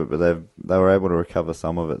lot of it, but they were able to recover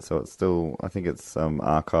some of it, so it's still, I think it's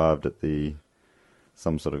archived at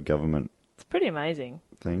some sort of government It's pretty amazing.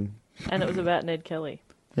 thing. And it was about Ned Kelly.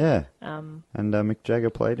 Yeah. And Mick Jagger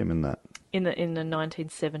played him in that. In the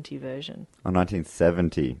 1970 version. Oh,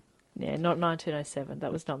 1970. Yeah, not 1907.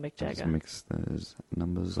 That was not Mick Just Jagger. mix those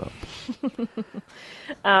numbers up.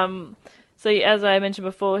 So, as I mentioned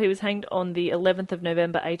before, he was hanged on the 11th of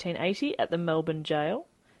November 1880 at the Melbourne Jail,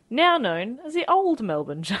 now known as the Old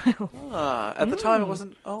Melbourne Jail. At the time, it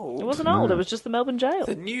wasn't old. It wasn't old, it was just the Melbourne Jail.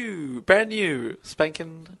 Brand new,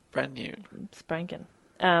 spanking brand new. Spankin'.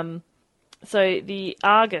 So the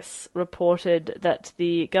Argus reported that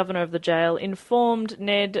the governor of the jail informed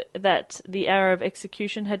Ned that the hour of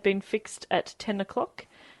execution had been fixed at 10 o'clock,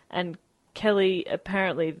 and Kelly,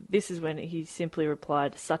 apparently, this is when he simply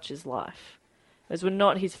replied, "Such is life." Those were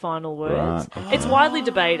not his final words. Right. It's widely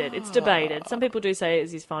debated. It's debated. Some people do say it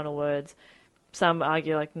is his final words. Some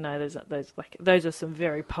argue like, no, those are some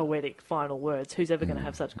very poetic final words. Who's ever going to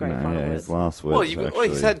have such great final Yeah, words? his last words. Well,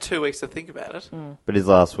 he's had 2 weeks to think about it. But his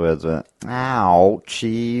last words were, "Ow,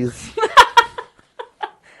 cheese."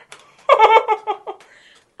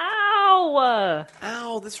 Ow!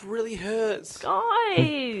 Ow, this really hurts.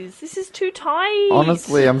 Guys, this is too tight.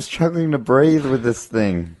 Honestly, I'm struggling to breathe with this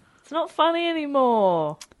thing. It's not funny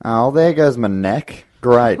anymore. Oh, there goes my neck.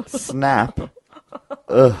 Great. Snap.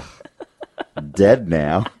 Ugh. Dead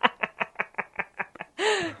now.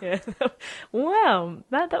 Yeah. Wow,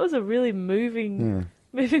 that was a really moving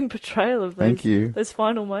portrayal of Thank you. those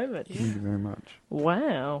final moments. Thank you very much.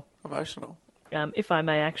 Wow. Emotional. If I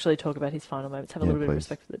may actually talk about his final moments, have a Yeah, little bit of please.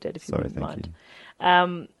 respect for the dead, if you Sorry, wouldn't thank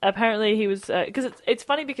mind. Apparently he was, because it's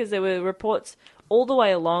funny because there were reports all the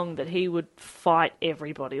way along that he would fight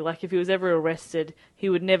everybody. Like if he was ever arrested, he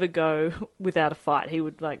would never go without a fight.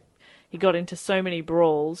 He got into so many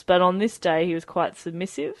brawls, but on this day he was quite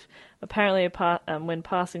submissive. Apparently, when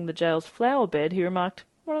passing the jail's flower bed, he remarked,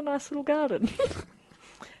 "What a nice little garden."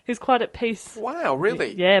 He was quite at peace. Wow,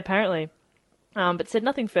 really? Yeah, apparently. But said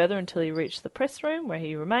nothing further until he reached the press room, where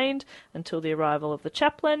he remained until the arrival of the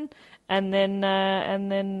chaplain, and then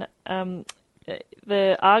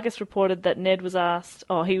the Argus reported that Ned was asked.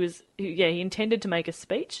 He intended to make a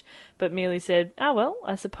speech, but merely said, "Ah, well,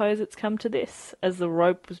 I suppose it's come to this," as the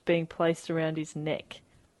rope was being placed around his neck.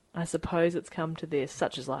 I suppose it's come to this.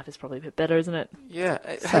 Such as life is probably a bit better, isn't it? Yeah.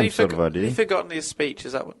 Same sort of idea. Had he forgotten his speech?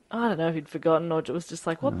 Is that what? I don't know if he'd forgotten or it was just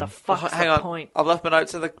like, what the fuck's Hang the on. point? I've left my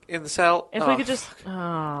notes in the cell. If we could just...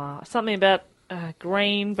 something about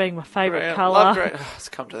green being my favourite colour. Love green. It's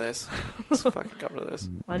come to this. It's fucking come to this.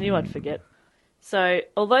 I knew I'd forget. So,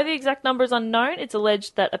 although the exact number is unknown, it's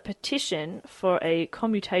alleged that a petition for a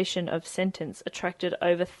commutation of sentence attracted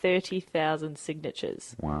over 30,000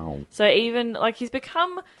 signatures. Wow. So even he's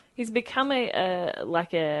become a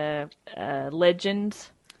legend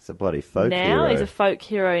It's a bloody folk now. hero. He's a folk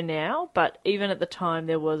hero now, but even at the time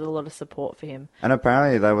there was a lot of support for him. And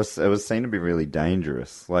apparently it was seen to be really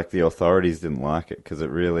dangerous. Like the authorities didn't like it because it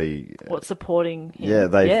really... Supporting him? Yeah,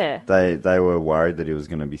 they were worried that he was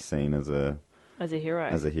going to be seen as a hero.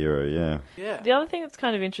 As a hero, yeah. Yeah. The other thing that's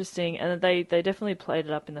kind of interesting, and they definitely played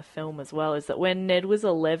it up in the film as well, is that when Ned was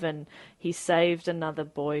 11, he saved another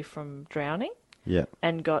boy from drowning. Yeah.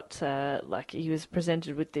 and got he was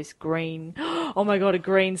presented with this green. Oh my god, a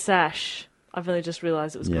green sash! I've only just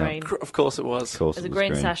realised it was Yeah. green. Of course it was. Of course, As it a was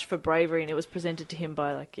green sash for bravery, and it was presented to him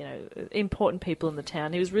by important people in the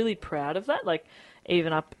town. He was really proud of that.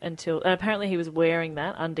 Even up until, and apparently he was wearing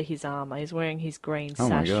that under his armour. He's wearing his green Oh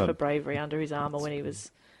my sash God. for bravery under his armour when he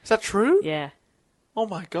was, Is that true? yeah. Oh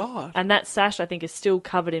my god. And that sash, I think, is still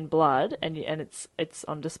covered in blood, and it's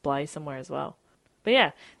on display somewhere as well. But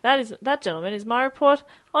yeah, that gentleman is my report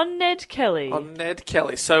on Ned Kelly. On Ned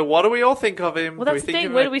Kelly. So what do we all think of him? Well, Do we that's the think thing.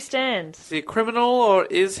 of Where a- do we stand? Is he a criminal or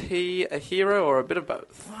is he a hero or a bit of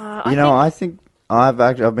both? I think I've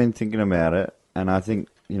been thinking about it, and I think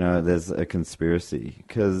there's a conspiracy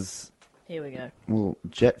because Here we go. well,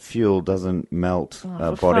 jet fuel doesn't melt for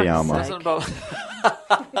body fuck's armor. sake. Doesn't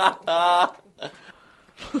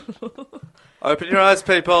Open your eyes,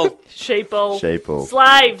 people. Sheeple.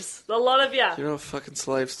 Slaves. A lot of you. You're all fucking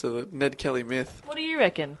slaves to the Ned Kelly myth. What do you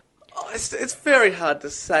reckon? Oh, it's very hard to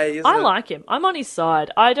say, isn't I it? like him. I'm on his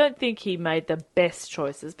side. I don't think he made the best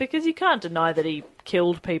choices because you can't deny that he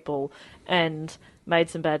killed people and made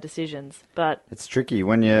some bad decisions. But It's tricky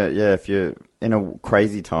when if you're in a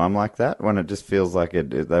crazy time like that, when it just feels like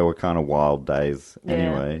they were kind of wild days Yeah.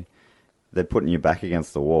 anyway. They're putting you back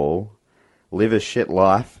against the wall. Live a shit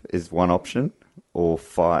life is one option, or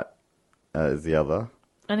fight is the other.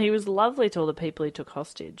 and he was lovely to all the people he took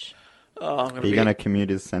hostage. Oh, I'm Are you going to commute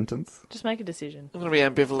his sentence? Just make a decision. I'm going to be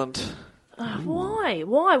ambivalent. Why?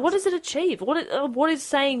 Why? What does it achieve? What is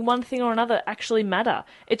saying one thing or another actually matter?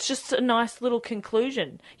 It's just a nice little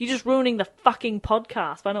conclusion. You're just ruining the fucking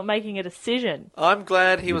podcast by not making a decision. I'm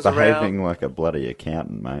glad he You're was behaving around. like a bloody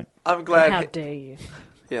accountant, mate. I'm glad. How dare you?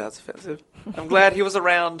 Yeah, that's offensive. I'm glad he was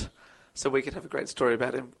around so we could have a great story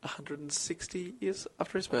about him 160 years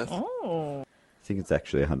after his birth. Oh. I think it's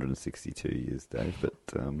actually 162 years, Dave, but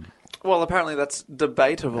Well, apparently that's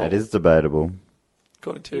debatable. it is debatable.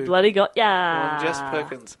 According You to bloody got ya. Jess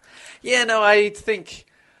Perkins. Yeah, no, I think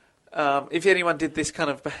if anyone did this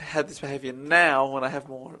had this behaviour now, when I have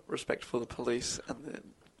more respect for the police and the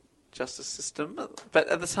justice system. But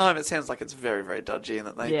at the time, it sounds like it's very, very dodgy and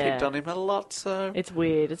that they Yeah. picked on him a lot. So It's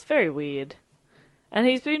weird. It's very weird. And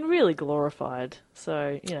he's been really glorified.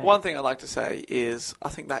 So, one thing I'd like to say is I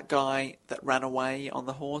think that guy that ran away on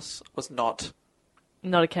the horse was not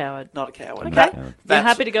not a coward. a coward. Okay. That's- You're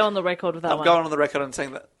happy to go on the record with that I'm one. going on the record and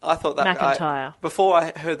saying that I thought that guy, McIntyre. before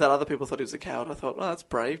I heard that other people thought he was a coward, I thought, well, that's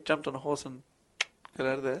brave. Jumped on a horse and got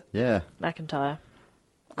out of there. Yeah. McIntyre.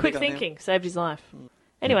 Quick Big on him. thinking. Saved his life.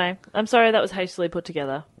 Anyway, I'm sorry that was hastily put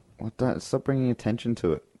together. Stop bringing attention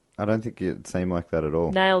to it. I don't think it seemed like that at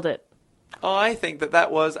all. Nailed it. I think that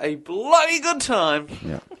was a bloody good time.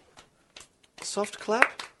 Yeah. Soft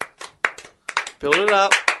clap. Build it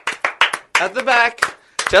up. At the back.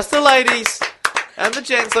 Just the ladies and the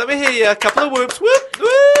gents. Let me hear you. A couple of whoops. Whoop,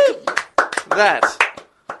 whoop. That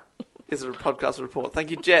is a podcast report. Thank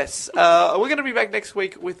you, Jess. We're going to be back next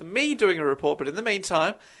week with me doing a report. But in the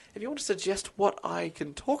meantime, if you want to suggest what I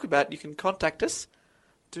can talk about, you can contact us.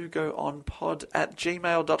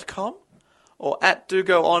 dogoonpod@gmail.com or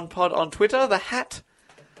 @dogoonpod on Twitter. The hat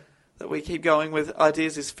that we keep going with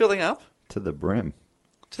ideas is filling up To the brim.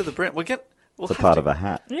 to the brim. We'll It's a part of a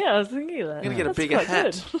hat. Yeah, I was thinking of that. We're going to get a That's bigger quite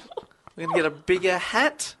hat. good. We're going to get a bigger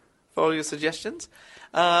hat for all your suggestions.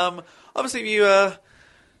 Obviously, if you have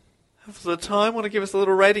the time, want to give us a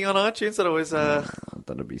little rating on iTunes, that always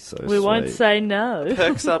That'd be so We won't sweet. say no.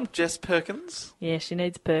 perks up Jess Perkins. Yeah, she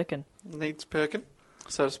needs perking. Needs perking,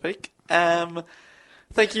 so to speak.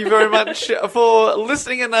 Thank you very much for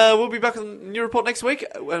listening, and we'll be back with a new report next week.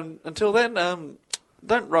 Until then,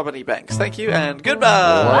 don't rob any banks. Thank you, and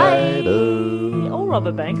goodbye. Later. Or rob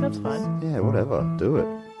a bank, that's fine. Yeah, whatever. Do it.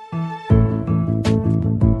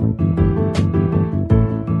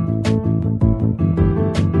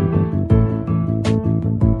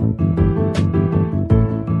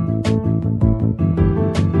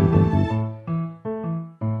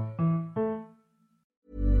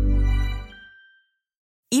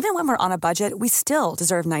 Even when we're on a budget, we still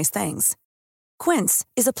deserve nice things. Quince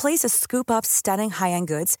is a place to scoop up stunning high-end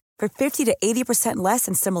goods for 50 to 80% less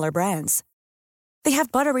than similar brands. They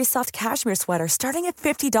have buttery soft cashmere sweaters starting at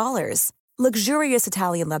 $50, luxurious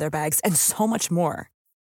Italian leather bags, and so much more.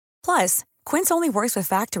 Plus, Quince only works with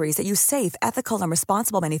factories that use safe, ethical, and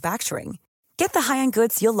responsible manufacturing. Get the high-end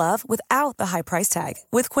goods you'll love without the high price tag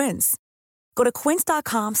with Quince. Go to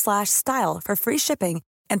quince.com/style for free shipping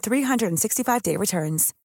and 365-day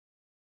returns.